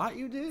You thought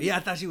you did? yeah, I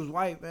thought she was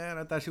white, man.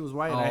 I thought she was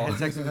white. And I Oh. had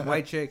sex with a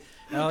white chick.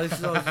 Oh, this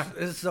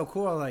is so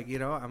cool. Like, you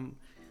know,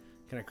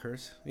 can I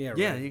curse? Yeah,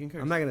 Yeah, right. you can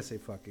curse. I'm not gonna say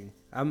fucking.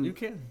 You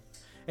can.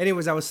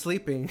 Anyways, I was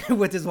sleeping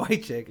with this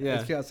white chick.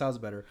 Yeah. That sounds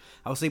better.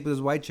 I was sleeping with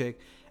this white chick,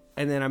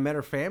 and then I met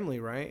her family,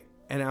 right?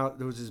 And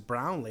there was this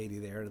brown lady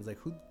there, and I was like,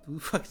 who the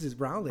fuck is this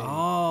brown lady?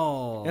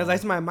 Oh. And I was like,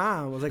 it's my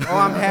mom. I was like, oh,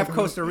 I'm half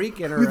Costa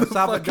Rican or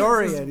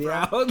Salvadorian,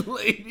 yeah. brown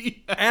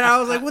lady. And I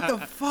was like, what the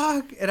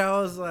fuck? And I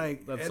was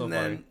like, That's and so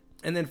then, funny.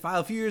 And then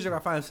a few years ago, I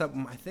found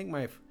something. I think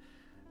I've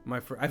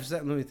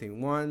said, let me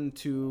think. 1,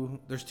 2.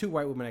 There's 2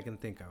 white women I can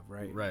think of,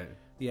 right? Right.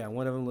 Yeah,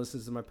 one of them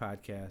listens to my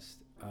podcast,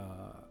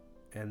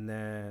 and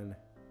then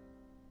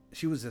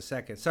she was the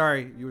second.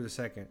 Sorry, you were the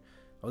second.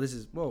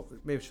 Oh,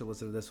 maybe she'll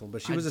listen to this one, but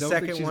she was the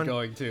second she's one.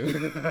 going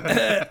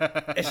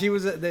to. And she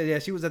was,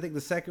 she was, I think, the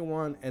second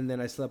one, and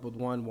then I slept with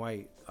one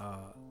white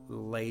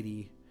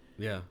lady,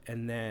 Yeah.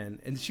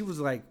 and she was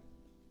like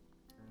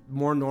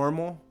more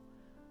normal.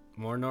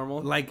 More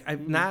normal? Like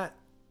I'm not,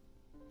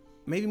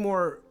 maybe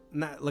more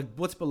not like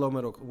what's below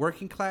middle,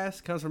 working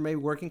class comes from maybe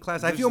working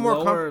class. I There's feel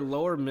more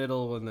lower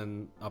middle and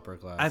then upper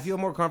class. I feel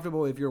more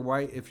comfortable if you're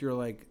white, if you're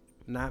like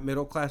not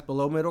middle class,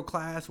 below middle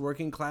class,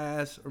 working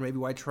class, or maybe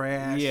white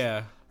trash.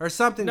 Yeah. Or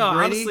something. No,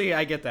 gritty. honestly,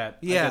 I get that.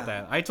 Yeah. I get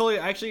that. I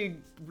actually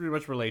pretty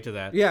much relate to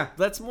that. Yeah.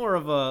 That's more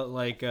of a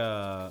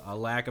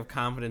lack of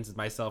confidence in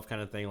myself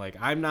kind of thing. Like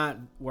I'm not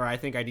where I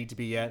think I need to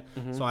be yet,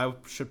 Mm-hmm. so I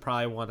should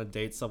probably want to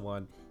date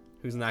someone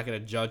who's not going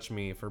to judge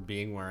me for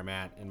being where I'm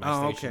at in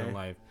my station in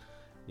life.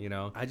 You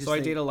know. I just I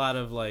think- date a lot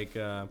of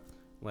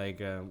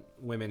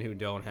women who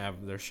don't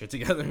have their shit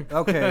together.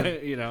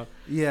 Okay. You know.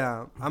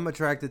 Yeah, I'm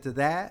attracted to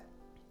that.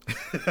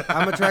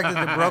 I'm attracted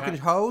to broken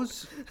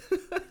hoes,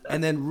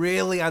 and then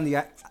really I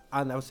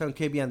was telling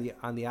KB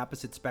on the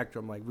opposite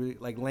spectrum, like really,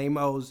 like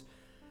lame-os.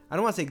 I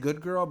don't want to say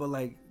good girl, but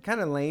like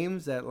kind of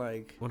lames that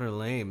like. What are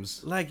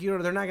lames? Like, you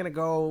know, they're not gonna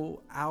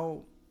go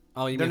out.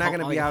 Oh, you they're mean not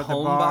gonna be like out at the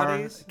bar.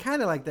 homebodies?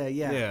 Kind of like that,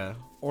 yeah. Yeah.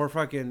 Or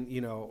fucking, you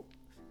know,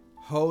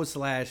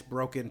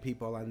 hoe/broken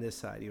people on this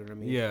side. You know what I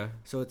mean? Yeah.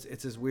 So it's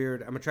this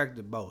weird. I'm attracted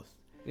to both.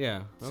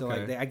 Yeah. So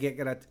okay. like I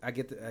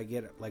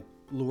get like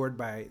lured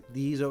by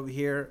these over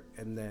here,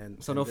 and then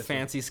So and no this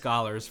fancy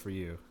scholars for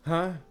you.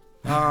 one.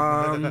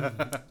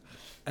 Huh?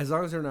 As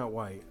long as they're not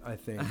white, I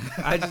think.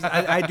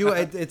 I do.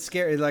 It's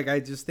scary. Like I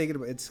just thinking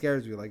about it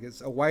scares me. Like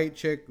it's a white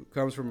chick who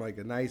comes from like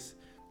a nice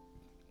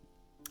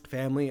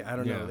family. I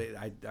don't know.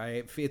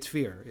 It's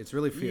fear. It's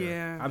really fear.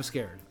 Yeah. I'm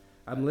scared.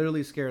 I'm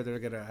literally scared they're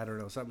gonna. I don't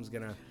know. Something's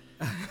gonna.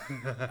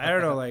 I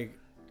don't know. Like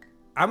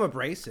I'm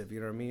abrasive.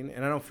 You know what I mean?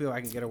 And I don't feel I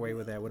can get away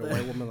with that with a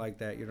white woman like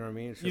that. You know what I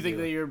mean? You think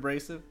that you're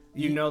abrasive?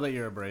 You know that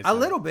you're abrasive. a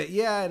little bit,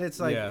 yeah. And it's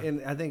like, Yeah.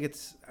 and I think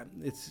it's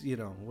you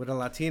know, with a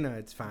Latina,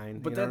 it's fine.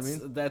 But you know what I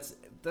mean?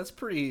 that's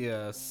pretty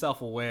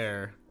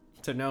self-aware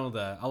to know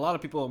that. A lot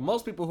of people,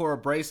 most people who are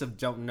abrasive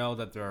don't know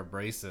that they're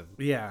abrasive.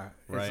 Yeah,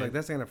 Right. it's like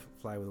that's not gonna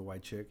fly with a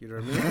white chick. You know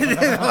what I mean?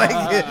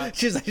 Like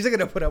she's not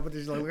gonna put up with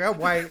this. She's like, I'm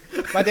white.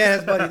 My dad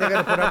has money. They're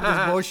gonna put up with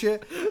this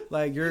bullshit.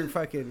 Like you're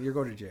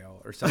going to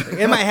jail or something.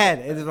 In my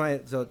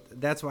head, so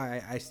that's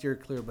why I steer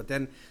clear. But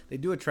then they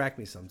do attract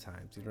me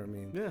sometimes. You know what I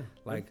mean? Yeah,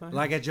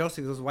 Like at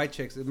Josie, those white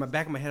chicks. In my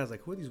back of my head, I was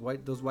like, who are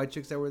those white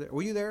chicks that were there?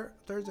 Were you there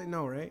Thursday?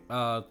 No, right?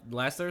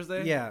 Last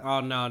Thursday? Yeah. Oh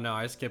no,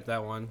 I skipped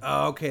that one.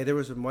 Oh, okay. There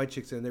was some white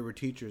chicks and they were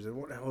teachers,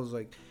 and I was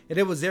like, and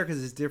it was there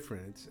because it's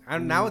different.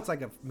 Now it's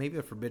like maybe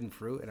a forbidden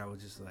fruit, and I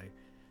was just like,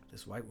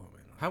 this white woman.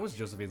 How was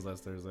Josephine's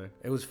last Thursday?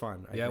 It was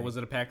fun. I think. Was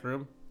it a packed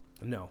room?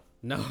 No,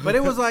 No. but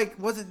it was like,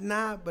 was it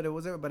not? But it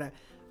was. But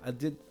I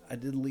did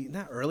leave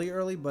not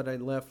early, but I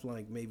left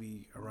like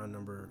maybe around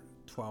number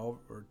 12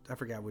 or I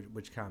forgot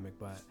which comic,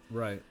 but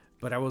Right.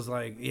 But I was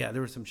like, yeah, there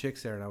were some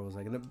chicks there, and I was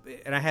like,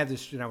 and I had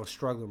this, and I was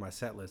struggling with my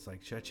set list.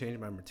 Like, should I change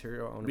my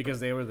material? Because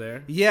they were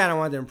there? Yeah, and I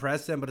wanted to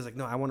impress them, but it's like,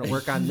 no, I want to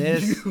work on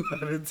this.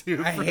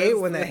 I hate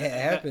when that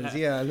happens.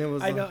 Yeah, and it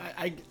was. I know.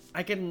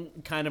 I can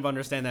kind of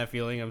understand that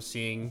feeling. I'm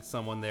seeing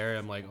someone there.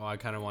 I'm like, oh, I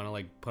kind of want to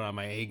like put on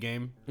my A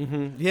game.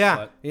 Mm-hmm. Yeah,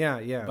 But-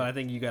 yeah. But I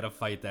think you got to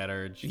fight that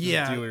urge. Just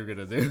Yeah. do what you're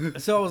gonna do.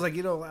 So I was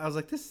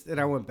like, this, and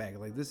I went back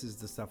like, this is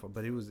the stuff.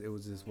 But it was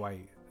this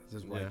white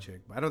Yeah.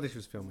 chick. But I don't think she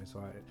was filming.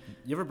 So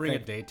You ever bring a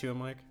Okay. date to him,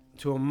 Mike?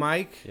 to a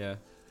mic. Yeah.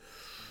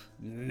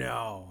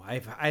 No,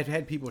 I've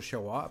had people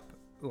show up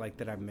like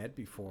that I've met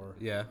before.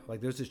 Yeah.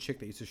 Like there's this chick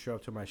that used to show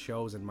up to my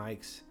shows and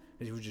mics,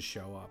 and she would just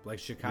show up like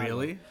Chicago.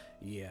 Really?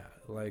 Yeah.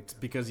 Like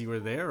Because you were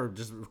there, or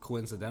just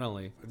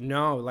coincidentally?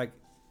 no, like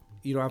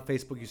you know on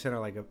Facebook you send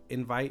out like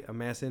a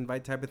mass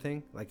invite type of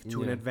thing, like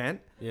to an Yeah.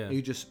 event. Yeah. And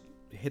you just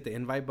hit the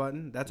invite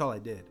button. That's all I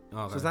did.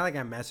 Okay. So it's not like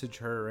I messaged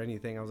her or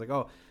anything. I was like,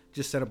 oh,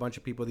 just sent a bunch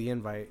of people the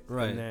invite.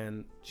 Right. And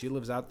then she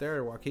lives out there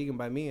in Waukegan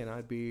by me, and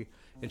I'd be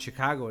in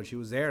Chicago, and she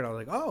was there, and I was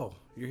like, oh,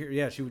 you're here.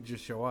 Yeah, she would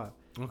just show up.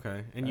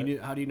 Okay. And you knew?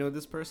 How do you know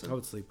this person? I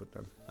would sleep with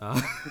them.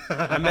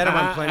 I met him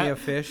on Plenty of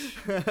Fish.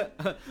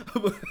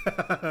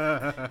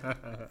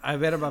 I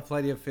met him on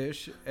Plenty of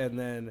Fish, and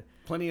then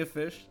Plenty of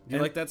Fish. Do you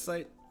And- like that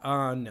site?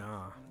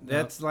 no,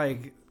 that's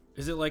like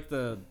Is it like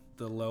the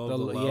low of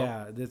the low?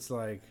 yeah, it's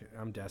like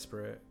I'm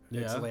desperate.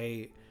 It's Yeah.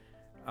 late.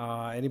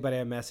 Anybody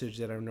I message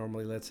that I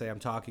normally, let's say I'm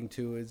talking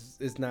to,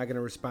 is not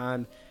gonna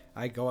respond.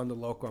 I go on the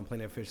local on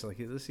Plenty of Fish, like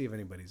let's see if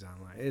anybody's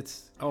online.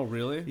 It's Oh,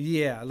 really?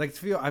 yeah, like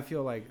I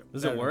feel like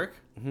Does it work?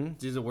 Mhm.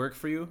 Does it work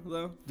for you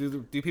though?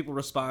 Do people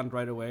respond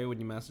right away when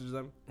you message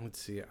them? Let's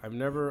see. I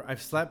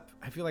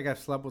feel like I've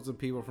slept with some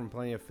people from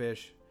Plenty of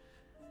Fish.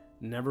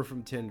 Never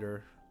from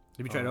Tinder.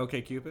 Have you tried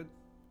OkCupid?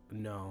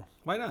 No.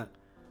 Why not?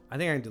 I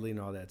think I'm deleting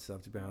all that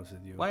stuff, to be honest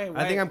with you. Why-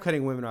 I think I'm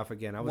cutting women off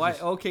again. Why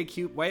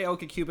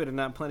OkCupid and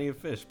not Plenty of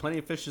Fish? Plenty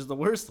of Fish is the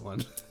worst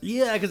one.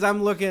 Yeah, because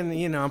I'm looking,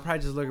 I'm probably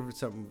just looking for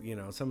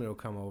something, somebody will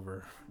come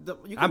over.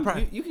 You I'm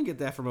can, you can get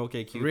that from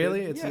OkCupid.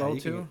 Really? It's low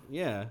you can too?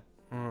 yeah.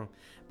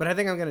 But I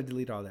think I'm going to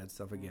delete all that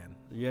stuff again.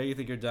 Yeah, you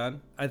think you're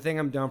done? I think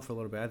I'm done for a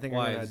little bit. I think I'm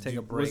Why? going to take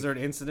a break. Was there an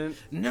incident?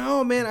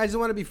 No, man, I just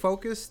want to be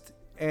focused,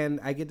 and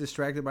I get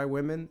distracted by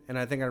women, and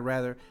I think I'd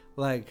rather,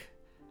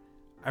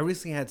 I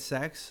recently had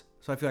sex,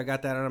 so I feel I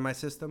got that out of my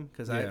system,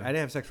 because I didn't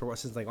have sex for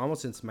since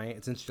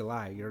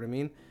July, you know what I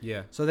mean?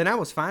 Yeah. So then I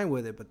was fine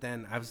with it, but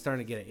then I was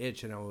starting to get an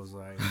itch, and I was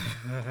like,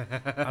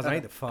 I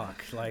need to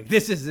fuck. Like,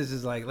 this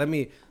is like, let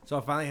me. So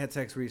I finally had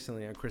sex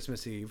recently on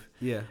Christmas Eve.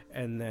 Yeah.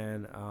 And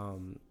then,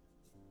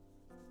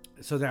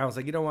 so then I was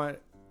like, you know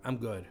what? I'm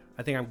good.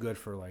 I think I'm good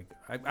for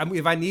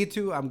if I need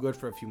to, I'm good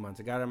for a few months.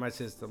 I got it out of my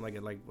system, like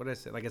what did I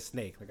say, like a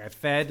snake. Like I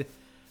fed,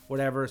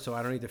 whatever, so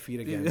I don't need to feed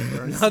again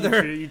for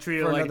another. You treat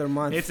it for like another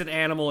month. it's an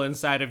animal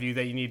inside of you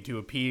that you need to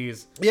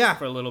appease. Yeah.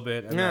 For a little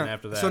bit, and Yeah. then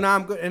after that. So now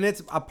I'm good, and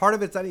it's a part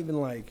of it's not even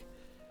like.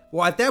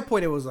 Well, at that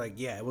point, it was like,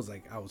 it was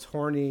like I was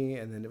horny,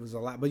 and then it was a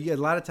lot. But yeah, a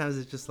lot of times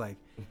it's just like,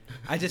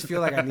 I just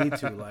feel like I need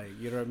to, like,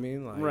 you know what I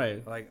mean? Like,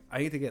 Right. Like I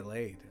need to get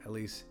laid at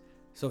least.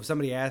 So if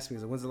somebody asks me,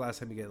 like, when's the last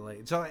time you get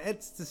laid? So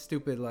it's just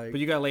stupid. Like, But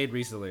you got laid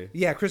recently.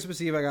 yeah, Christmas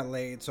Eve I got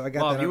laid. So I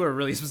got Well, that. you were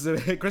really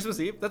specific. Christmas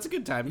Eve? That's a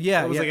good time.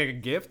 Yeah, It was yeah. like a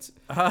gift?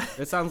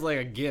 It sounds like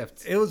a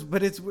gift. It was,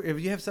 but it's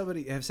if you have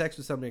sex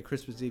with somebody on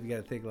Christmas Eve, you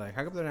got to think like,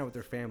 how come they're not with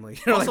their family?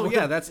 You know, Also, like,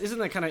 yeah, isn't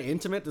that kind of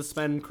intimate to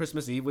spend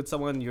Christmas Eve with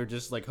someone you're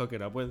just like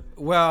hooking up with?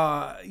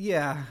 Well,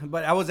 yeah,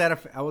 but I was at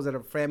a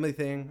family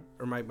thing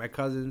or my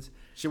cousins.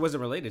 She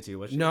wasn't related to you,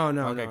 was she? No, Okay,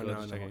 no, good, no,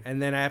 just no. checking.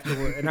 And then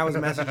afterward, and I was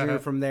messaging her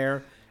from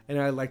there, and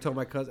I like told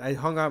my cousin, I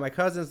hung out with my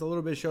cousins a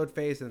little bit, showed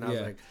face, and I was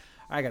Yeah. like,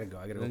 I gotta go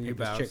then pick you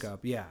this chick bounced. up.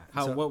 Yeah.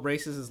 How? So- What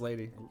race is this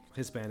lady?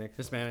 Hispanic.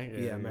 Hispanic?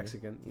 Yeah,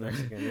 Mexican.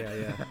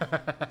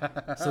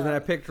 Yeah. So then I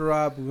picked her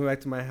up. We went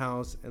back to my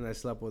house, and I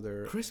slept with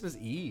her. Christmas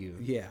Eve.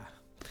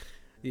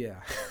 Yeah.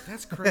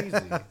 That's crazy.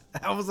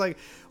 I was like,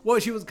 well,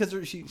 she was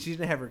because she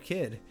didn't have her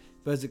kid,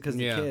 but because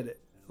the Yeah. kid,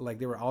 like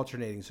they were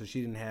alternating, so she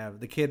didn't have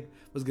the kid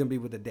was gonna be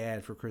with the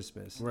dad for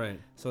Christmas. Right.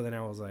 So then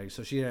I was like,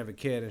 so she didn't have a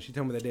kid, and she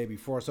told me the day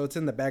before. So it's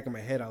in the back of my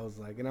head. I was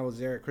like, and I was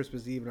there at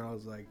Christmas Eve, and I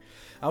was like,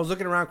 I was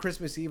looking around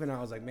Christmas Eve, and I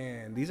was like,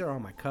 man, these are all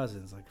my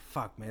cousins. Like,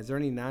 fuck, man, is there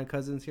any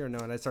non-cousins here? No.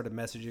 And I started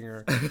messaging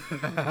her,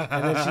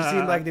 and then she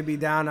seemed like to be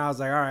down. I was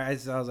like, all right. I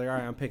was like, all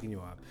right, I'm picking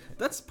you up.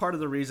 That's part of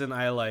the reason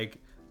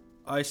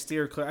I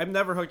steer clear. I've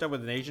never hooked up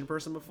with an Asian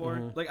person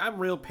before. Like, I'm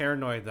real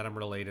paranoid that I'm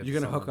related. You're to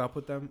gonna someone. hook up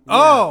with them? Yeah.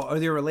 Oh, are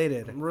they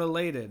related? I'm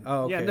related.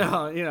 Oh, okay.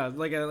 Yeah, no,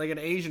 like an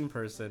Asian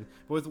person.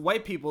 But with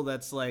white people,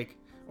 that's like,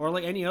 or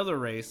like any other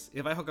race.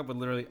 If I hook up with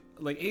literally,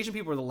 like Asian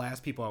people are the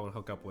last people I would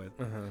hook up with,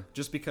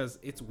 just because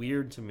it's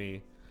weird to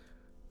me.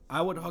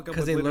 I would hook up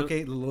Because with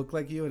they look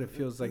like you, and it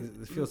feels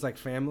like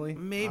family.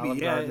 maybe. Olive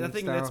Yeah, Garden I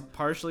think style. that's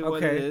partially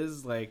what Okay. it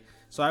is. Like,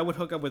 so I would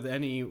hook up with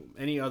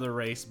any other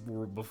race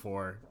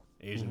before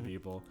Asian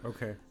people.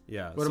 Okay.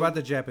 Yeah. What about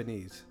the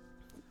Japanese?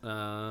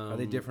 Are Are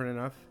they different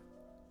enough?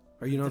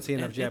 Or you don't see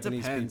enough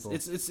Japanese depends. people?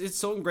 It's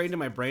so ingrained in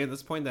my brain at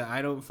this point that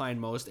I don't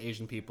find most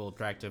Asian people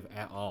attractive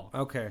at all.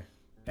 Okay.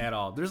 At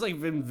all. There's like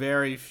been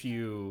very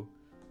few.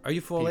 Are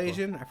you full People.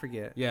 Asian? I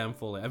forget. Yeah, I'm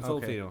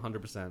Filipino,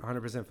 100%.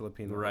 100%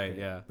 Filipino. Right, okay.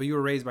 yeah. But you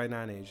were raised by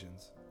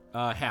non-Asians.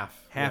 Half.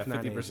 Half yeah,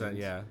 50%. non-Asians.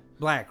 Yeah.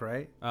 Black,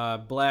 right?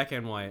 Black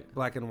and white.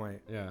 Black and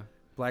white. Yeah.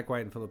 Black,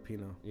 white, and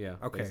Filipino. Yeah.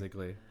 Okay.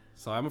 Basically.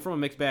 So I'm from a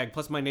mixed bag.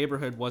 Plus, my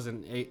neighborhood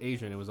wasn't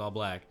Asian; it was all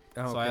black.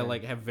 Oh, So I okay.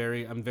 like I'm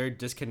very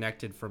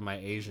disconnected from my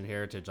Asian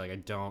heritage. Like I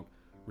don't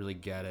really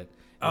get it.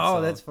 And Oh,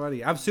 so- that's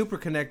funny. I'm super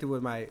connected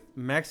with my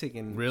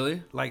Mexican.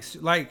 really.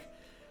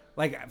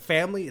 Like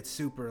family, it's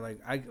super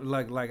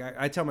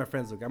I tell my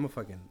friends, look, I'm a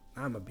spig,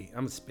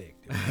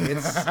 dude.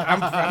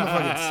 I'm a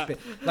fucking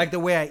spig. Like the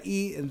way I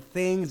eat and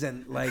things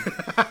and like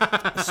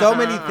so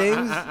many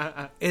things.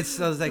 It's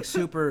like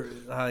super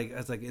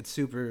it's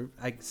super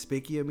like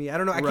spiky of me. I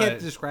don't know. I Right. can't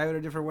describe it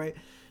a different way,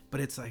 but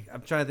it's like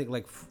I'm trying to think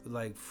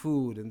like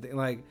food and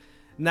like.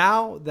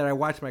 Now that I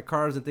watch my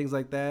carbs and things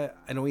like that,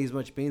 I don't eat as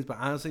much beans. But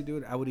honestly,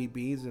 dude, I would eat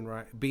beans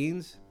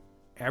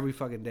every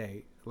fucking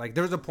day. Like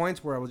there was a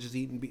points where I was just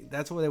eating beans.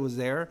 That's what it was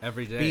there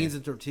Every day. beans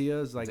and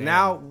tortillas. Like Damn.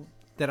 now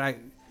that I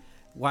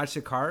watch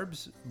the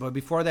carbs, but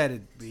before that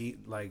it'd be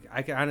like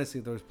I can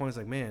honestly there was points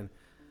like man,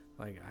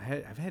 like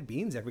I've had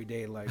beans every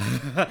day. Like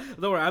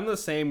Don't worry, I'm the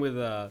same with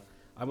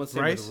with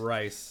Rice?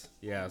 rice.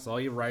 Yeah, so I'll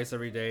eat rice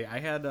every day. I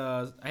had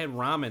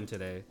ramen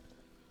today,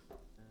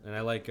 and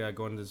I like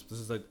going to this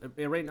is like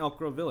right in Elk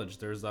Grove Village.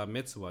 There's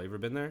Mitsuwa. You ever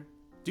been there?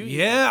 Dude.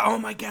 yeah, oh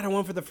my god, I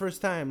went for the first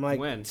time. Like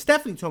When?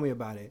 Stephanie told me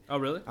about it. Oh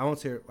really? I won't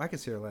say her. I can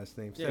say her last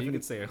name. Yeah, you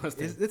can say it.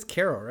 It's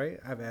Carol, right?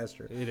 I've asked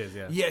her. It is,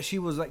 yeah. Yeah, she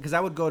was like, because I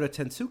would go to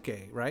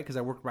Tensuke, right? Because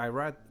I worked by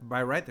right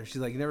there.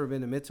 She's like, you never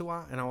been to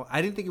Mitsuwa? And I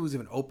didn't think it was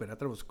even open. I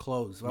thought it was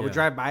closed. So I would Yeah.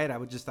 drive by it. I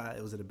would just thought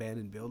it was an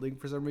abandoned building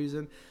for some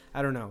reason.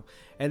 I don't know.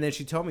 And then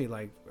she told me,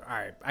 like, all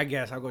right, I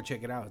guess I'll go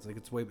check it out. It's like,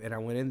 it's way. And I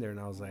went in there and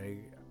I was like,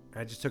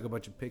 I just took a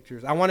bunch of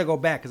pictures. I want to go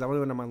back because I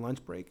went on my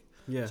lunch break.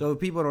 Yeah. So if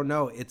people don't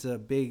know, it's a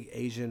big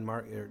Asian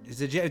market.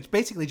 It's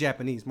basically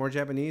Japanese, more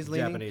Japanese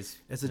leaning. Japanese.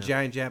 It's a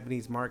giant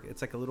Japanese market.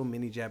 It's like a little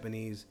mini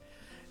Japanese.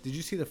 Did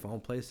you see the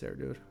phone place there,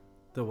 dude?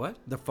 The what?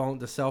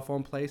 The cell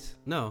phone place.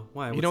 No.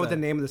 Why? You know what the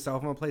name of the cell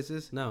phone place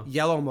is? No.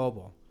 Yellow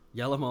Mobile.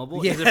 Yellow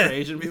Mobile? Is it for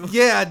Asian people?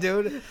 Yeah,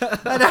 dude.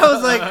 And I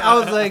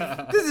was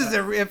like, this is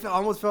it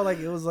almost felt like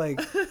it was like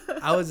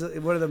I was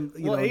one of them.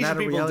 Well, Asian not a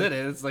people reality. did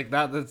it. It's like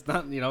that. It's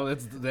not.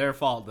 It's their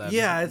fault then.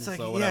 Yeah, it's like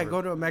So yeah, whatever.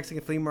 go to a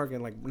Mexican flea market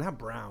and like not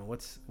brown.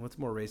 What's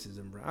more racist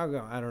than brown?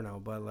 I don't know,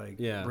 but like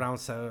Yeah. brown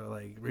cell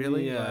like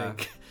really Yeah.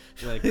 like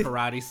like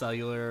karate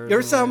cellular. there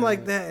was something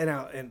like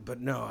that but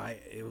no, I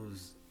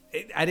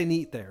didn't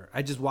eat there.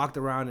 I just walked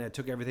around and I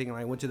took everything and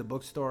I went to the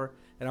bookstore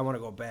and I want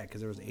to go back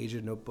because there was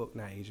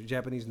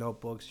Japanese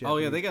notebooks. Oh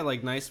yeah, Japanese- they got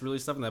like nice, really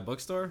stuff in that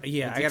bookstore.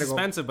 Yeah, it's I gotta go-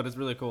 expensive, but it's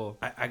really cool.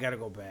 I gotta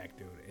go back,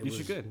 dude. You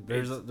should good.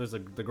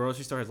 The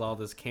grocery store has all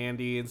this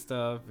candy and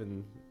stuff,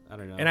 and I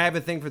don't know. And I have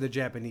a thing for the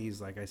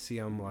Japanese. Like I see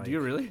them like. Do you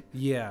really?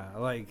 Yeah,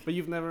 like. But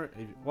you've never.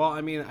 Well,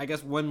 I mean, I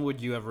guess when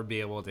would you ever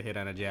be able to hit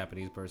on a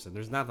Japanese person?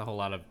 There's not a whole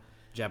lot of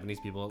Japanese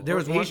people. There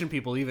was Asian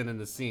people even in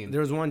the scene.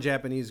 There was one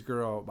Japanese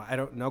girl, but I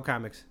don't know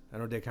comics. I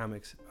don't dig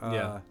comics.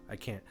 Yeah. I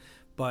can't.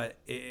 But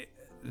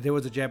there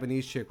was a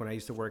Japanese chick when I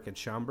used to work at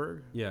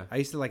Schaumburg. Yeah. I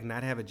used to like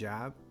not have a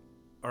job,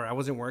 or I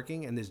wasn't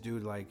working, and this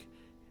dude like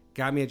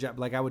got me a job.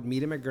 Like I would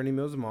meet him at Gurney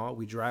Mills Mall.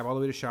 We drive all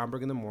the way to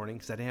Schaumburg in the morning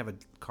because I didn't have a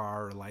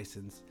car or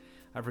license.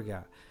 I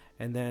forgot.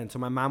 And then, so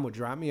my mom would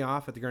drop me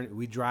off at the Gurney.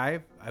 We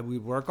drive.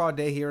 We'd work all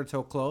day here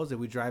until close. And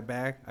we drive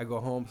back. I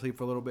go home, sleep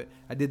for a little bit.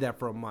 I did that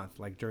for a month,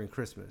 like during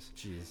Christmas.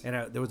 Jeez.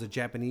 And there was a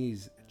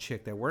Japanese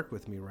chick that worked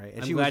with me, right?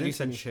 And I'm glad you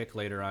said chick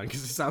later on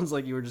because it sounds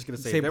like you were just going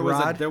to say there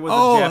broad? was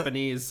a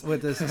Japanese.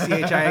 With the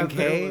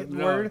C-H-I-N-K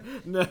word?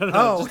 No.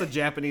 Just the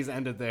Japanese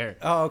ended there.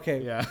 Oh,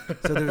 okay. Yeah.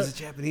 So there was a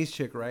Japanese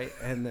chick, right?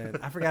 And then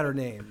I forgot her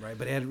name, right?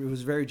 But it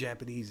was very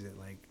Japanese. And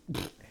like,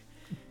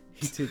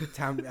 he took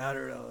Tom, I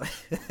don't know.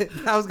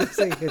 I was going to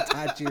say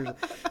Hitachi,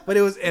 but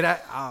it was,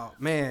 oh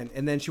man.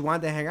 And then she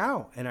wanted to hang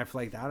out, and I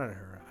flaked out on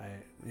her.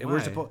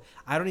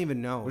 I don't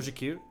even know. Was she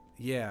cute?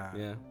 Yeah.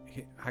 Yeah.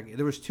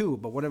 There was two,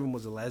 but one of them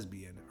was a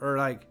lesbian. Or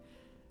like,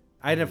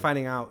 I ended up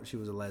finding out she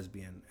was a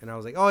lesbian. And I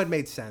was like, oh, it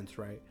made sense,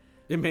 right?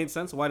 It made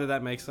sense? Why did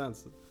that make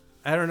sense?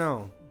 I don't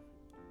know.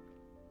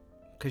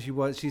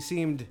 Because she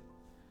seemed...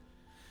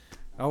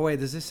 Oh, wait,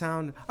 does this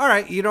sound... All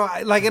right,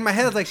 like in my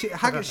head, like,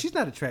 she's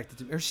not attracted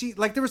to me. Or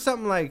there was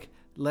something like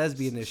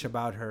lesbianish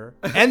about her.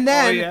 And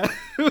then...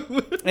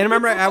 and I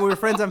remember we were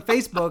friends on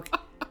Facebook.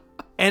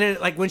 And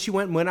like when she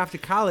went off to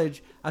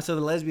college, I saw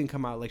the lesbian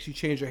come out. Like she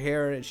changed her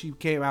hair and she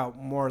came out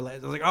more. I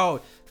was like, oh,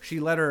 she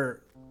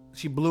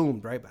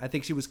bloomed, right? I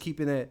think she was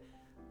keeping it.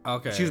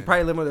 Okay. She was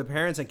probably living with her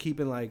parents and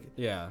keeping like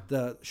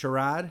the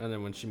charade. And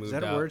then when she moved out.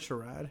 Is that out, a word,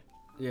 charade?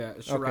 Yeah,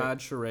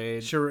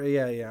 charade.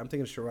 Yeah. I'm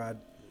thinking charade,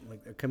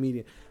 like a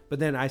comedian. But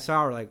then I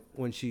saw her like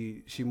when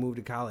she moved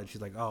to college.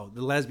 She's like, oh,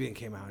 the lesbian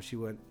came out. She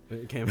went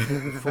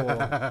full.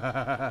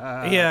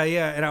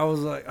 Yeah. And I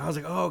was like,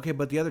 oh, okay.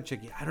 But the other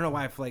chick, I don't know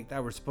why I flaked.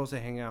 We're supposed to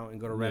hang out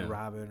and go to Red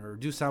Robin or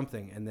do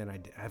something, and then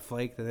I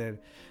flaked, and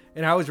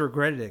I always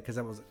regretted it because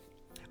I was,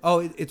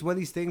 it's one of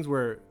these things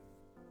where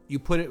you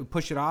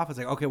push it off. It's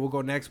like, okay, we'll go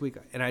next week,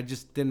 and I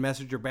just didn't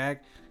message her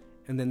back.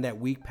 And then that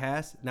week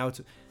passed. Now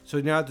it's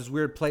at this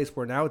weird place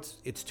where now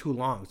it's too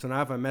long. So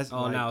now if I message,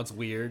 now it's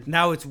weird.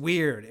 Now it's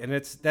weird, and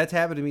that's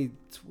happened to me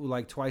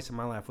like twice in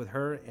my life with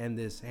her and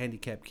this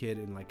handicapped kid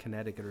in like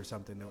Connecticut or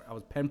something that I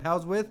was pen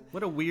pals with.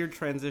 What a weird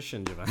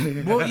transition,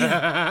 Giovanni. Well,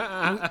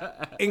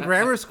 yeah, in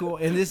grammar school,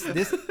 and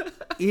this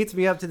eats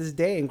me up to this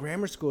day. In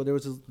grammar school, there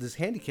was this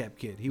handicapped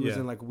kid. He was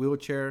in like a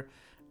wheelchair,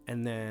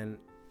 and then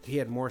he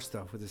had more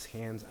stuff with his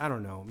hands. I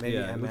don't know. Maybe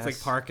MS. It's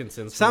like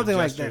Parkinson's. Something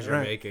like that.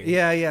 Right.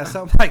 Yeah,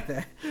 something like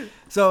that.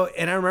 So,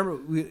 and I remember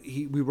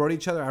we wrote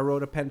each other. I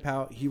wrote a pen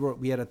pal.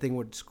 We had a thing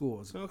with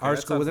schools. Okay, our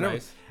school was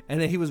nice. And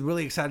then he was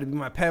really excited to be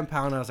my pen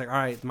pal. And I was like, all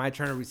right, it's my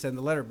turn to resend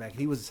the letter back. And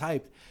he was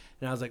hyped.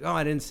 And I was like, oh,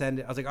 I didn't send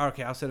it. I was like, oh,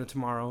 okay, I'll send it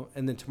tomorrow.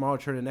 And then tomorrow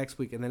turned to next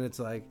week. And then it's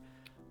like,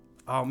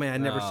 oh man, I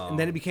never. And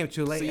then it became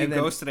too late. So you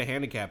ghosted a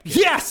handicapped kid.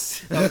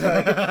 Yes, I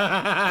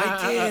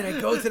did.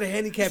 I ghosted a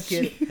handicapped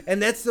kid,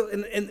 and that's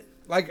and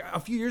like a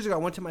few years ago, I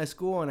went to my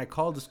school and I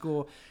called the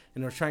school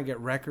and I was trying to get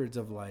records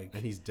of like.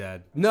 And he's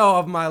dead. No,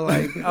 of my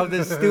of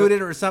this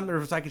student or something,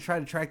 or so I could try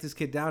to track this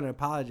kid down and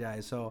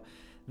apologize. So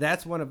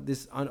that's one of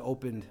this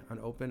unopened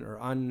or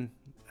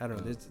I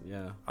don't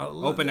know.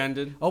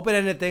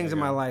 Open-ended things in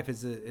my life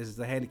is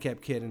the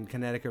handicapped kid in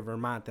Connecticut,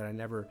 Vermont that I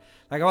never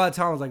like. All the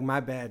time I was like, my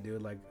bad,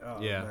 dude. Like, oh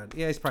man.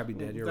 Yeah, he's probably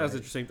dead. You're right. That was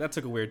interesting. That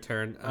took a weird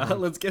turn.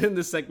 Let's get into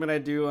this segment I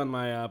do on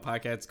my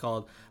podcast. It's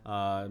called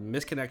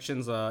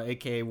Misconnections,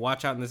 aka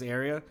Watch Out in This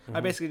Area. I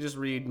basically just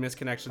read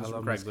misconnections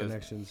from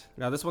Craigslist.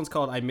 Now this one's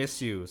called I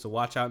Miss You. So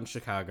watch out in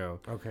Chicago.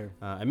 Okay.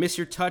 I miss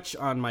your touch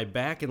on my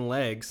back and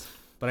legs,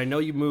 but I know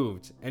you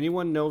moved.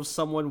 Anyone knows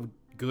someone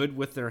good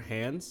with their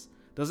hands?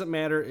 Doesn't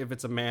matter if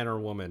it's a man or a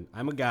woman.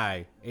 I'm a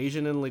guy,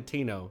 Asian and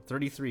Latino,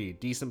 33,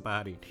 decent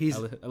body.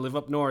 I live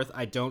up north.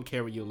 I don't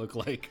care what you look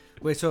like.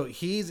 Wait, so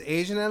he's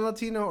Asian and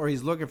Latino, or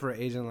he's looking for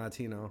Asian and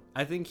Latino?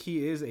 I think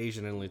he is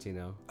Asian and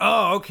Latino.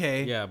 Oh,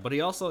 okay. Yeah, but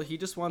he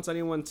just wants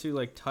anyone to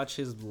like touch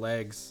his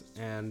legs,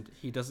 and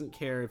he doesn't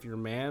care if you're a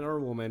man or a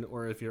woman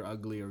or if you're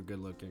ugly or good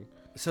looking.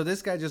 So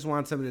this guy just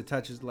wants somebody to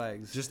touch his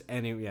legs. Just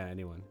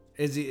anyone.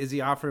 Is he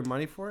offering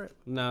money for it?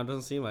 No, it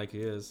doesn't seem like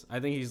he is. I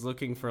think he's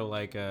looking for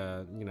like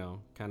a,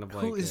 kind of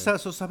like. So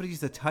somebody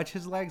used to touch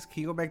his legs?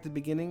 Can you go back to the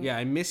beginning? Yeah,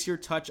 I miss your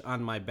touch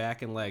on my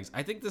back and legs.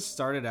 I think this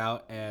started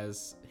out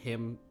as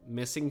him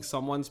missing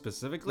someone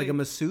specifically. Like a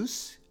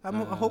masseuse, I'm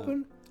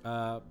hoping?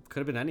 Could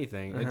have been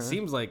anything. It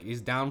seems like he's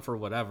down for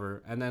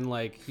whatever. And then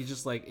like, he's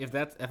just like, if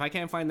I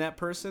can't find that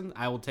person,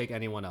 I will take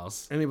anyone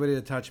else. Anybody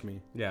to touch me.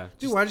 Yeah.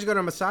 Dude, why don't you go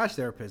to a massage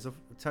therapist?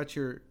 Touch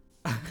your...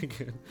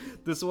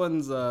 This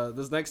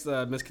next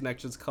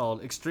misconnection's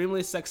called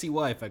Extremely Sexy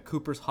Wife at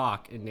Cooper's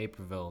Hawk in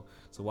Naperville.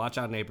 So watch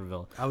out,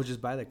 Naperville. I would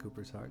just buy that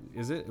Cooper's Hawk.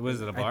 Is it?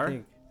 Was it a bar? I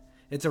think.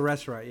 It's a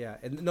restaurant, yeah.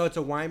 No, it's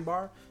a wine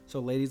bar. So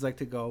ladies like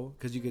to go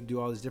because you could do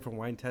all this different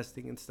wine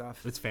testing and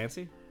stuff. It's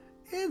fancy?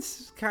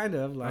 It's kind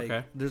of like,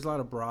 There's a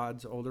lot of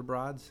broads, older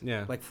broads.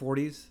 Yeah. Like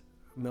 40s.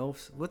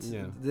 MILFs.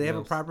 Do they have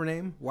a proper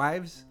name?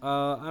 Wives?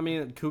 I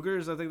mean,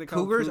 cougars, I think they call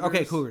cougars? Cougars.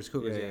 Okay, cougars,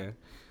 yeah.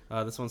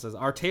 This one says,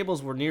 our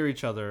tables were near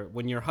each other.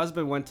 When your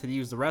husband went to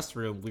use the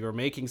restroom, we were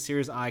making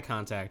serious eye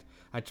contact.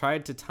 I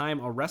tried to time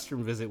a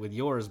restroom visit with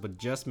yours, but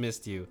just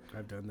missed you.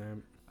 I've done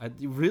that.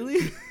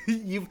 Really?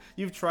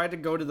 You've tried to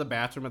go to the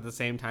bathroom at the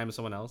same time as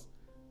someone else?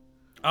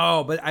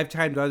 Oh, but I've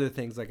timed other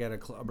things, like at a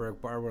club or a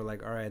bar where,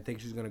 like, all right, I think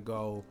she's going to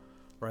go,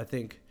 or I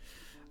think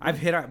I've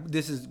hit on,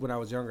 this is when I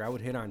was younger, I would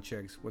hit on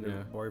chicks when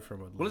their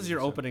boyfriend would leave. What is your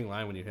opening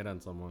line when you hit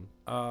on someone?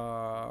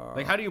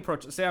 Like, how do you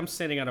approach, say I'm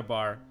sitting at a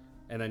bar,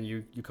 and then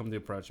you come to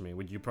approach me.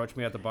 Would you approach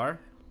me at the bar?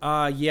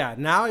 Yeah,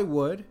 now I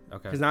would. Okay.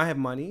 Because now I have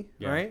money,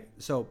 right?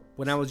 So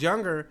when I was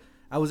younger,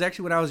 I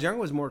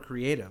was more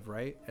creative,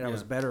 right? And I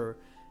was better.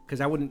 Because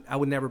I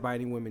would never buy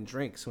any women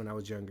drinks when I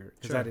was younger.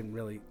 Because I didn't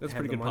really That's have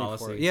pretty the good money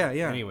policy. for it. Yeah.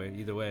 Anyway,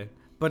 either way.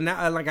 But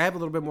now, like, I have a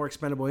little bit more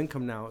expendable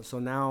income now. So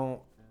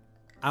now,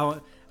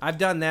 I've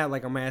done that.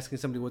 Like, I'm asking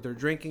somebody what they're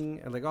drinking,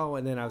 and like, oh,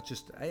 and then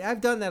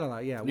I've done that a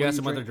lot. Yeah. You ask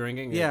them what they're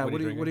drinking. Yeah.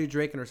 What are you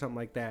drinking or something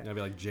like that? And I'd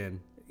be like gin.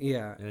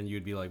 Yeah. And then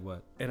you'd be like,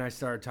 what? And I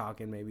started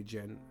talking maybe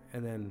gin,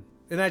 and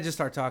then I just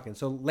start talking.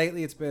 So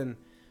lately it's been,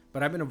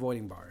 but I've been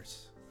avoiding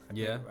bars.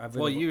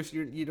 Well,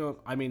 you don't.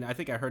 I mean, I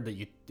think I heard that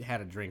you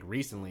had a drink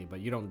recently, but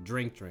you don't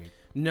drink.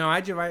 No,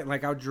 I'll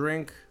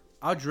drink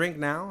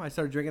now. I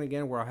started drinking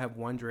again, where I'll have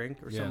one drink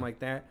or something like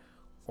that,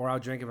 or I'll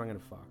drink if I'm gonna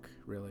fuck.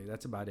 Really,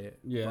 that's about it.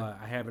 Yeah. But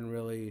I haven't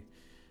really.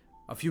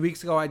 A few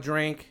weeks ago, I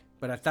drank,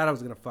 but I thought I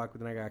was gonna fuck,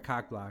 but then I got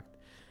cock blocked.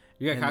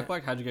 You got cock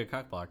blocked? How'd you get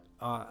cock blocked?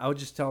 I was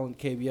just telling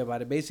KB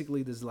about it.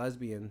 Basically, this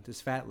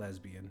fat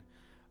lesbian,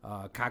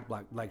 cock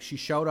blocked. Like, she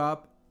showed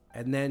up.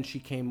 And then she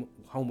came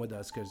home with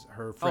us because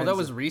her friends... Oh, that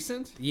was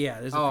recent?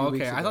 Yeah. There's a few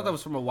weeks ago. I thought that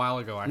was from a while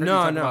ago. I heard you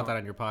talk about that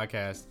on your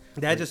podcast.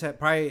 That just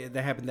that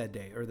happened that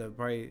day.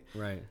 Right.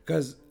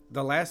 Because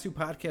the last two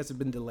podcasts have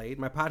been delayed.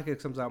 My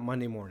podcast comes out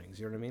Monday mornings.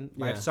 You know what I mean?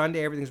 By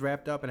Sunday, everything's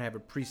wrapped up, and I have a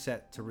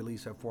preset to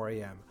release at 4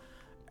 a.m.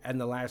 And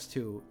the last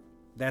two...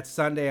 That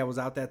Sunday, I was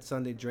out that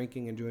Sunday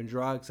drinking and doing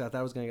drugs. I thought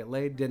I was going to get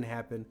laid. Didn't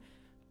happen.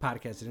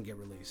 Podcast didn't get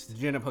released. Did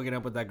you end up hooking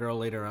up with that girl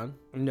later on?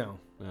 No.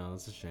 No,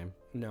 that's a shame.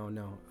 No.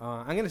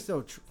 I'm going to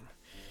still...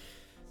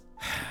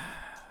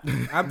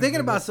 I'm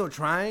thinking about still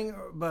trying,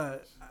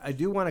 but I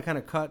do want to kind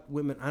of cut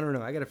women. I don't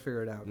know. I got to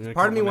figure it out.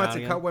 Part of me wants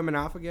to cut women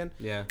off again.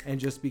 Yeah. And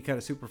just be kind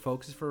of super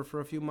focused for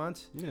a few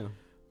months. Yeah.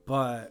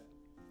 But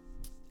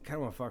kind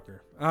of want to fuck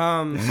her.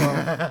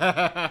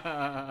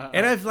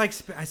 And I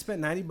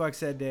spent $90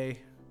 that day.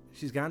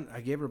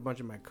 I gave her a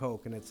bunch of my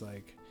Coke, and it's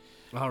like...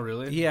 Oh,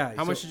 really? Yeah.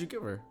 How much did you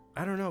give her?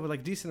 I don't know, but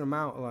like decent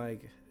amount,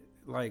 like,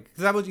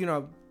 because I was,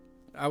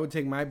 I would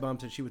take my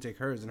bumps and she would take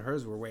hers, and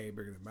hers were way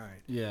bigger than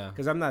mine. Yeah.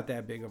 Because I'm not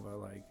that big of a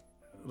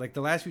like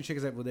the last few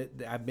chicks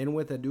I've been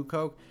with that do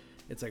Coke,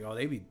 it's like, oh,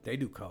 they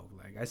do Coke.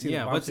 Like, I see.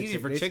 Yeah, but it's easy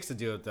for chicks to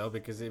do it though,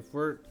 because if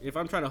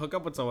I'm trying to hook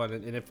up with someone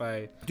and if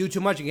I do too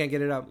much, you can't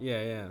get it up.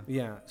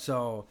 Yeah.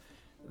 So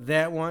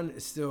that one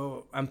is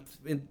still, I'm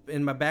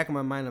in my back of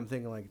my mind, I'm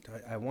thinking like,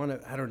 I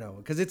want to, I don't know,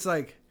 because it's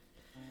like,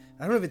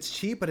 I don't know if it's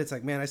cheap, but it's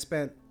like, man, I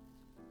spent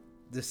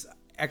this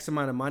X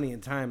amount of money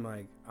and time,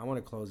 like, I want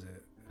to close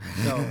it.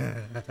 So,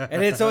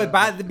 and it's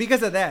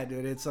because of that,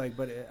 dude. It's like,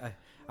 but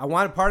I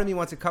want, part of me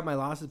wants to cut my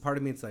losses. Part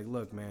of me, it's like,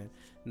 look, man,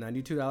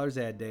 $92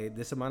 that day,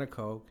 this amount of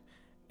Coke,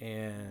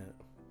 and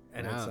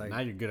it's like, now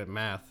you're good at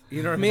math.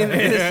 You know what I mean?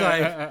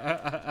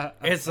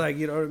 It's like,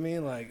 you know what I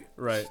mean? Like,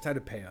 right. It's time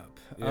to pay up.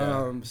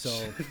 Yeah. So,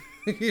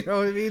 you know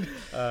what I mean?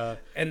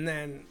 And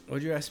then,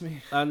 what'd you ask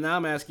me? Now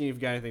I'm asking you if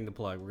you've got anything to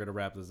plug. We're gonna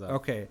wrap this up.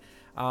 Okay.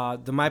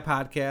 My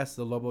podcast,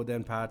 the Lobo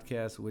Den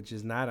podcast, which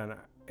is not on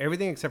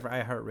everything except for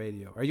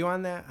iHeartRadio. Are you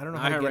on that? I don't know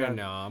how to get on.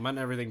 No, I'm on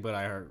everything but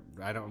iHeart.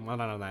 I'm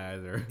not on that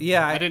either.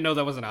 Yeah. I didn't know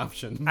that was an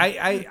option.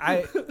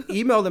 I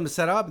emailed them to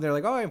set up, and they're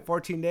like, oh, in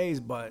 14 days,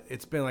 but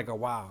it's been like a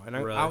while. And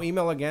really? I'll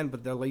email again,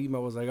 but the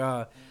email was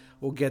like,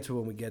 we'll get to it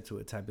when we get to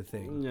it type of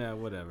thing. Yeah,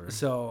 whatever.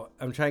 So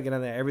I'm trying to get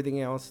on that.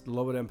 Everything else, the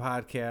Lobo Den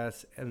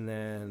podcast, and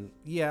then,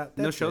 that's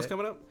no shows it.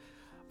 coming up?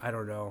 I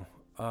don't know.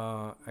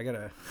 I got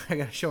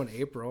a show in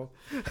April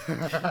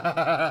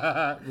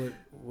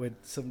with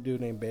some dude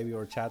named Baby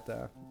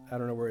Horchata. I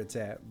don't know where it's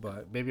at,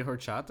 but Baby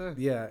Horchata?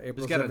 Yeah,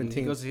 April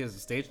 17th. He has a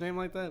stage name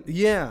like that?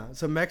 Yeah,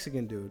 some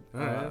Mexican dude.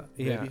 All right.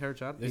 Yeah. Baby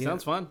Horchata. It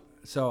sounds fun.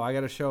 So I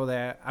got to show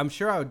that. I'm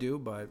sure I'll do,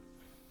 but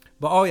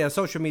oh yeah,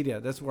 social media.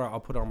 That's where I'll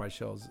put all my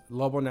shows.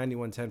 Lobo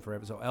 9110 for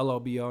episode.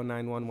 LOBO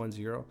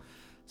 9110.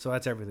 So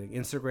that's everything.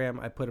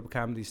 Instagram, I put up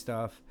comedy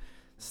stuff.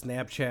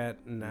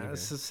 Snapchat,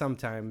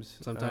 sometimes.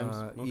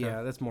 Okay.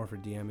 Yeah, that's more for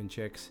DMing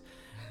chicks.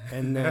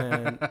 And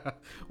then,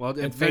 well,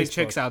 if there's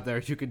chicks out there,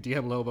 you could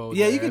DM Lobo.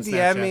 Yeah, you can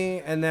DM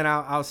me, and then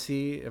I'll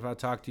see if I'll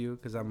talk to you,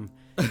 because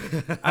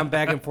I'm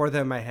back and forth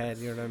in my head.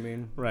 You know what I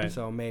mean? Right.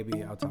 So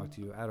maybe I'll talk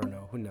to you. I don't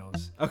know. Who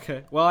knows?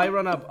 Okay. Well, I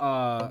run up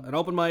an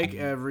open mic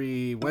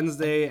every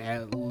Wednesday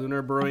at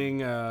Lunar Brewing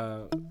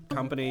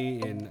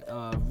Company in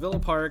Villa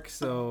Park.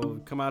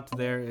 So come out to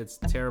there. It's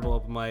a terrible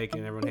open mic,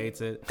 and everyone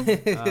hates it,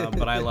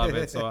 but I love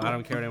it. So I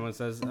don't care what anyone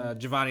says.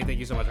 Giovanni, thank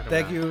you so much for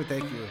coming.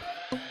 Thank you.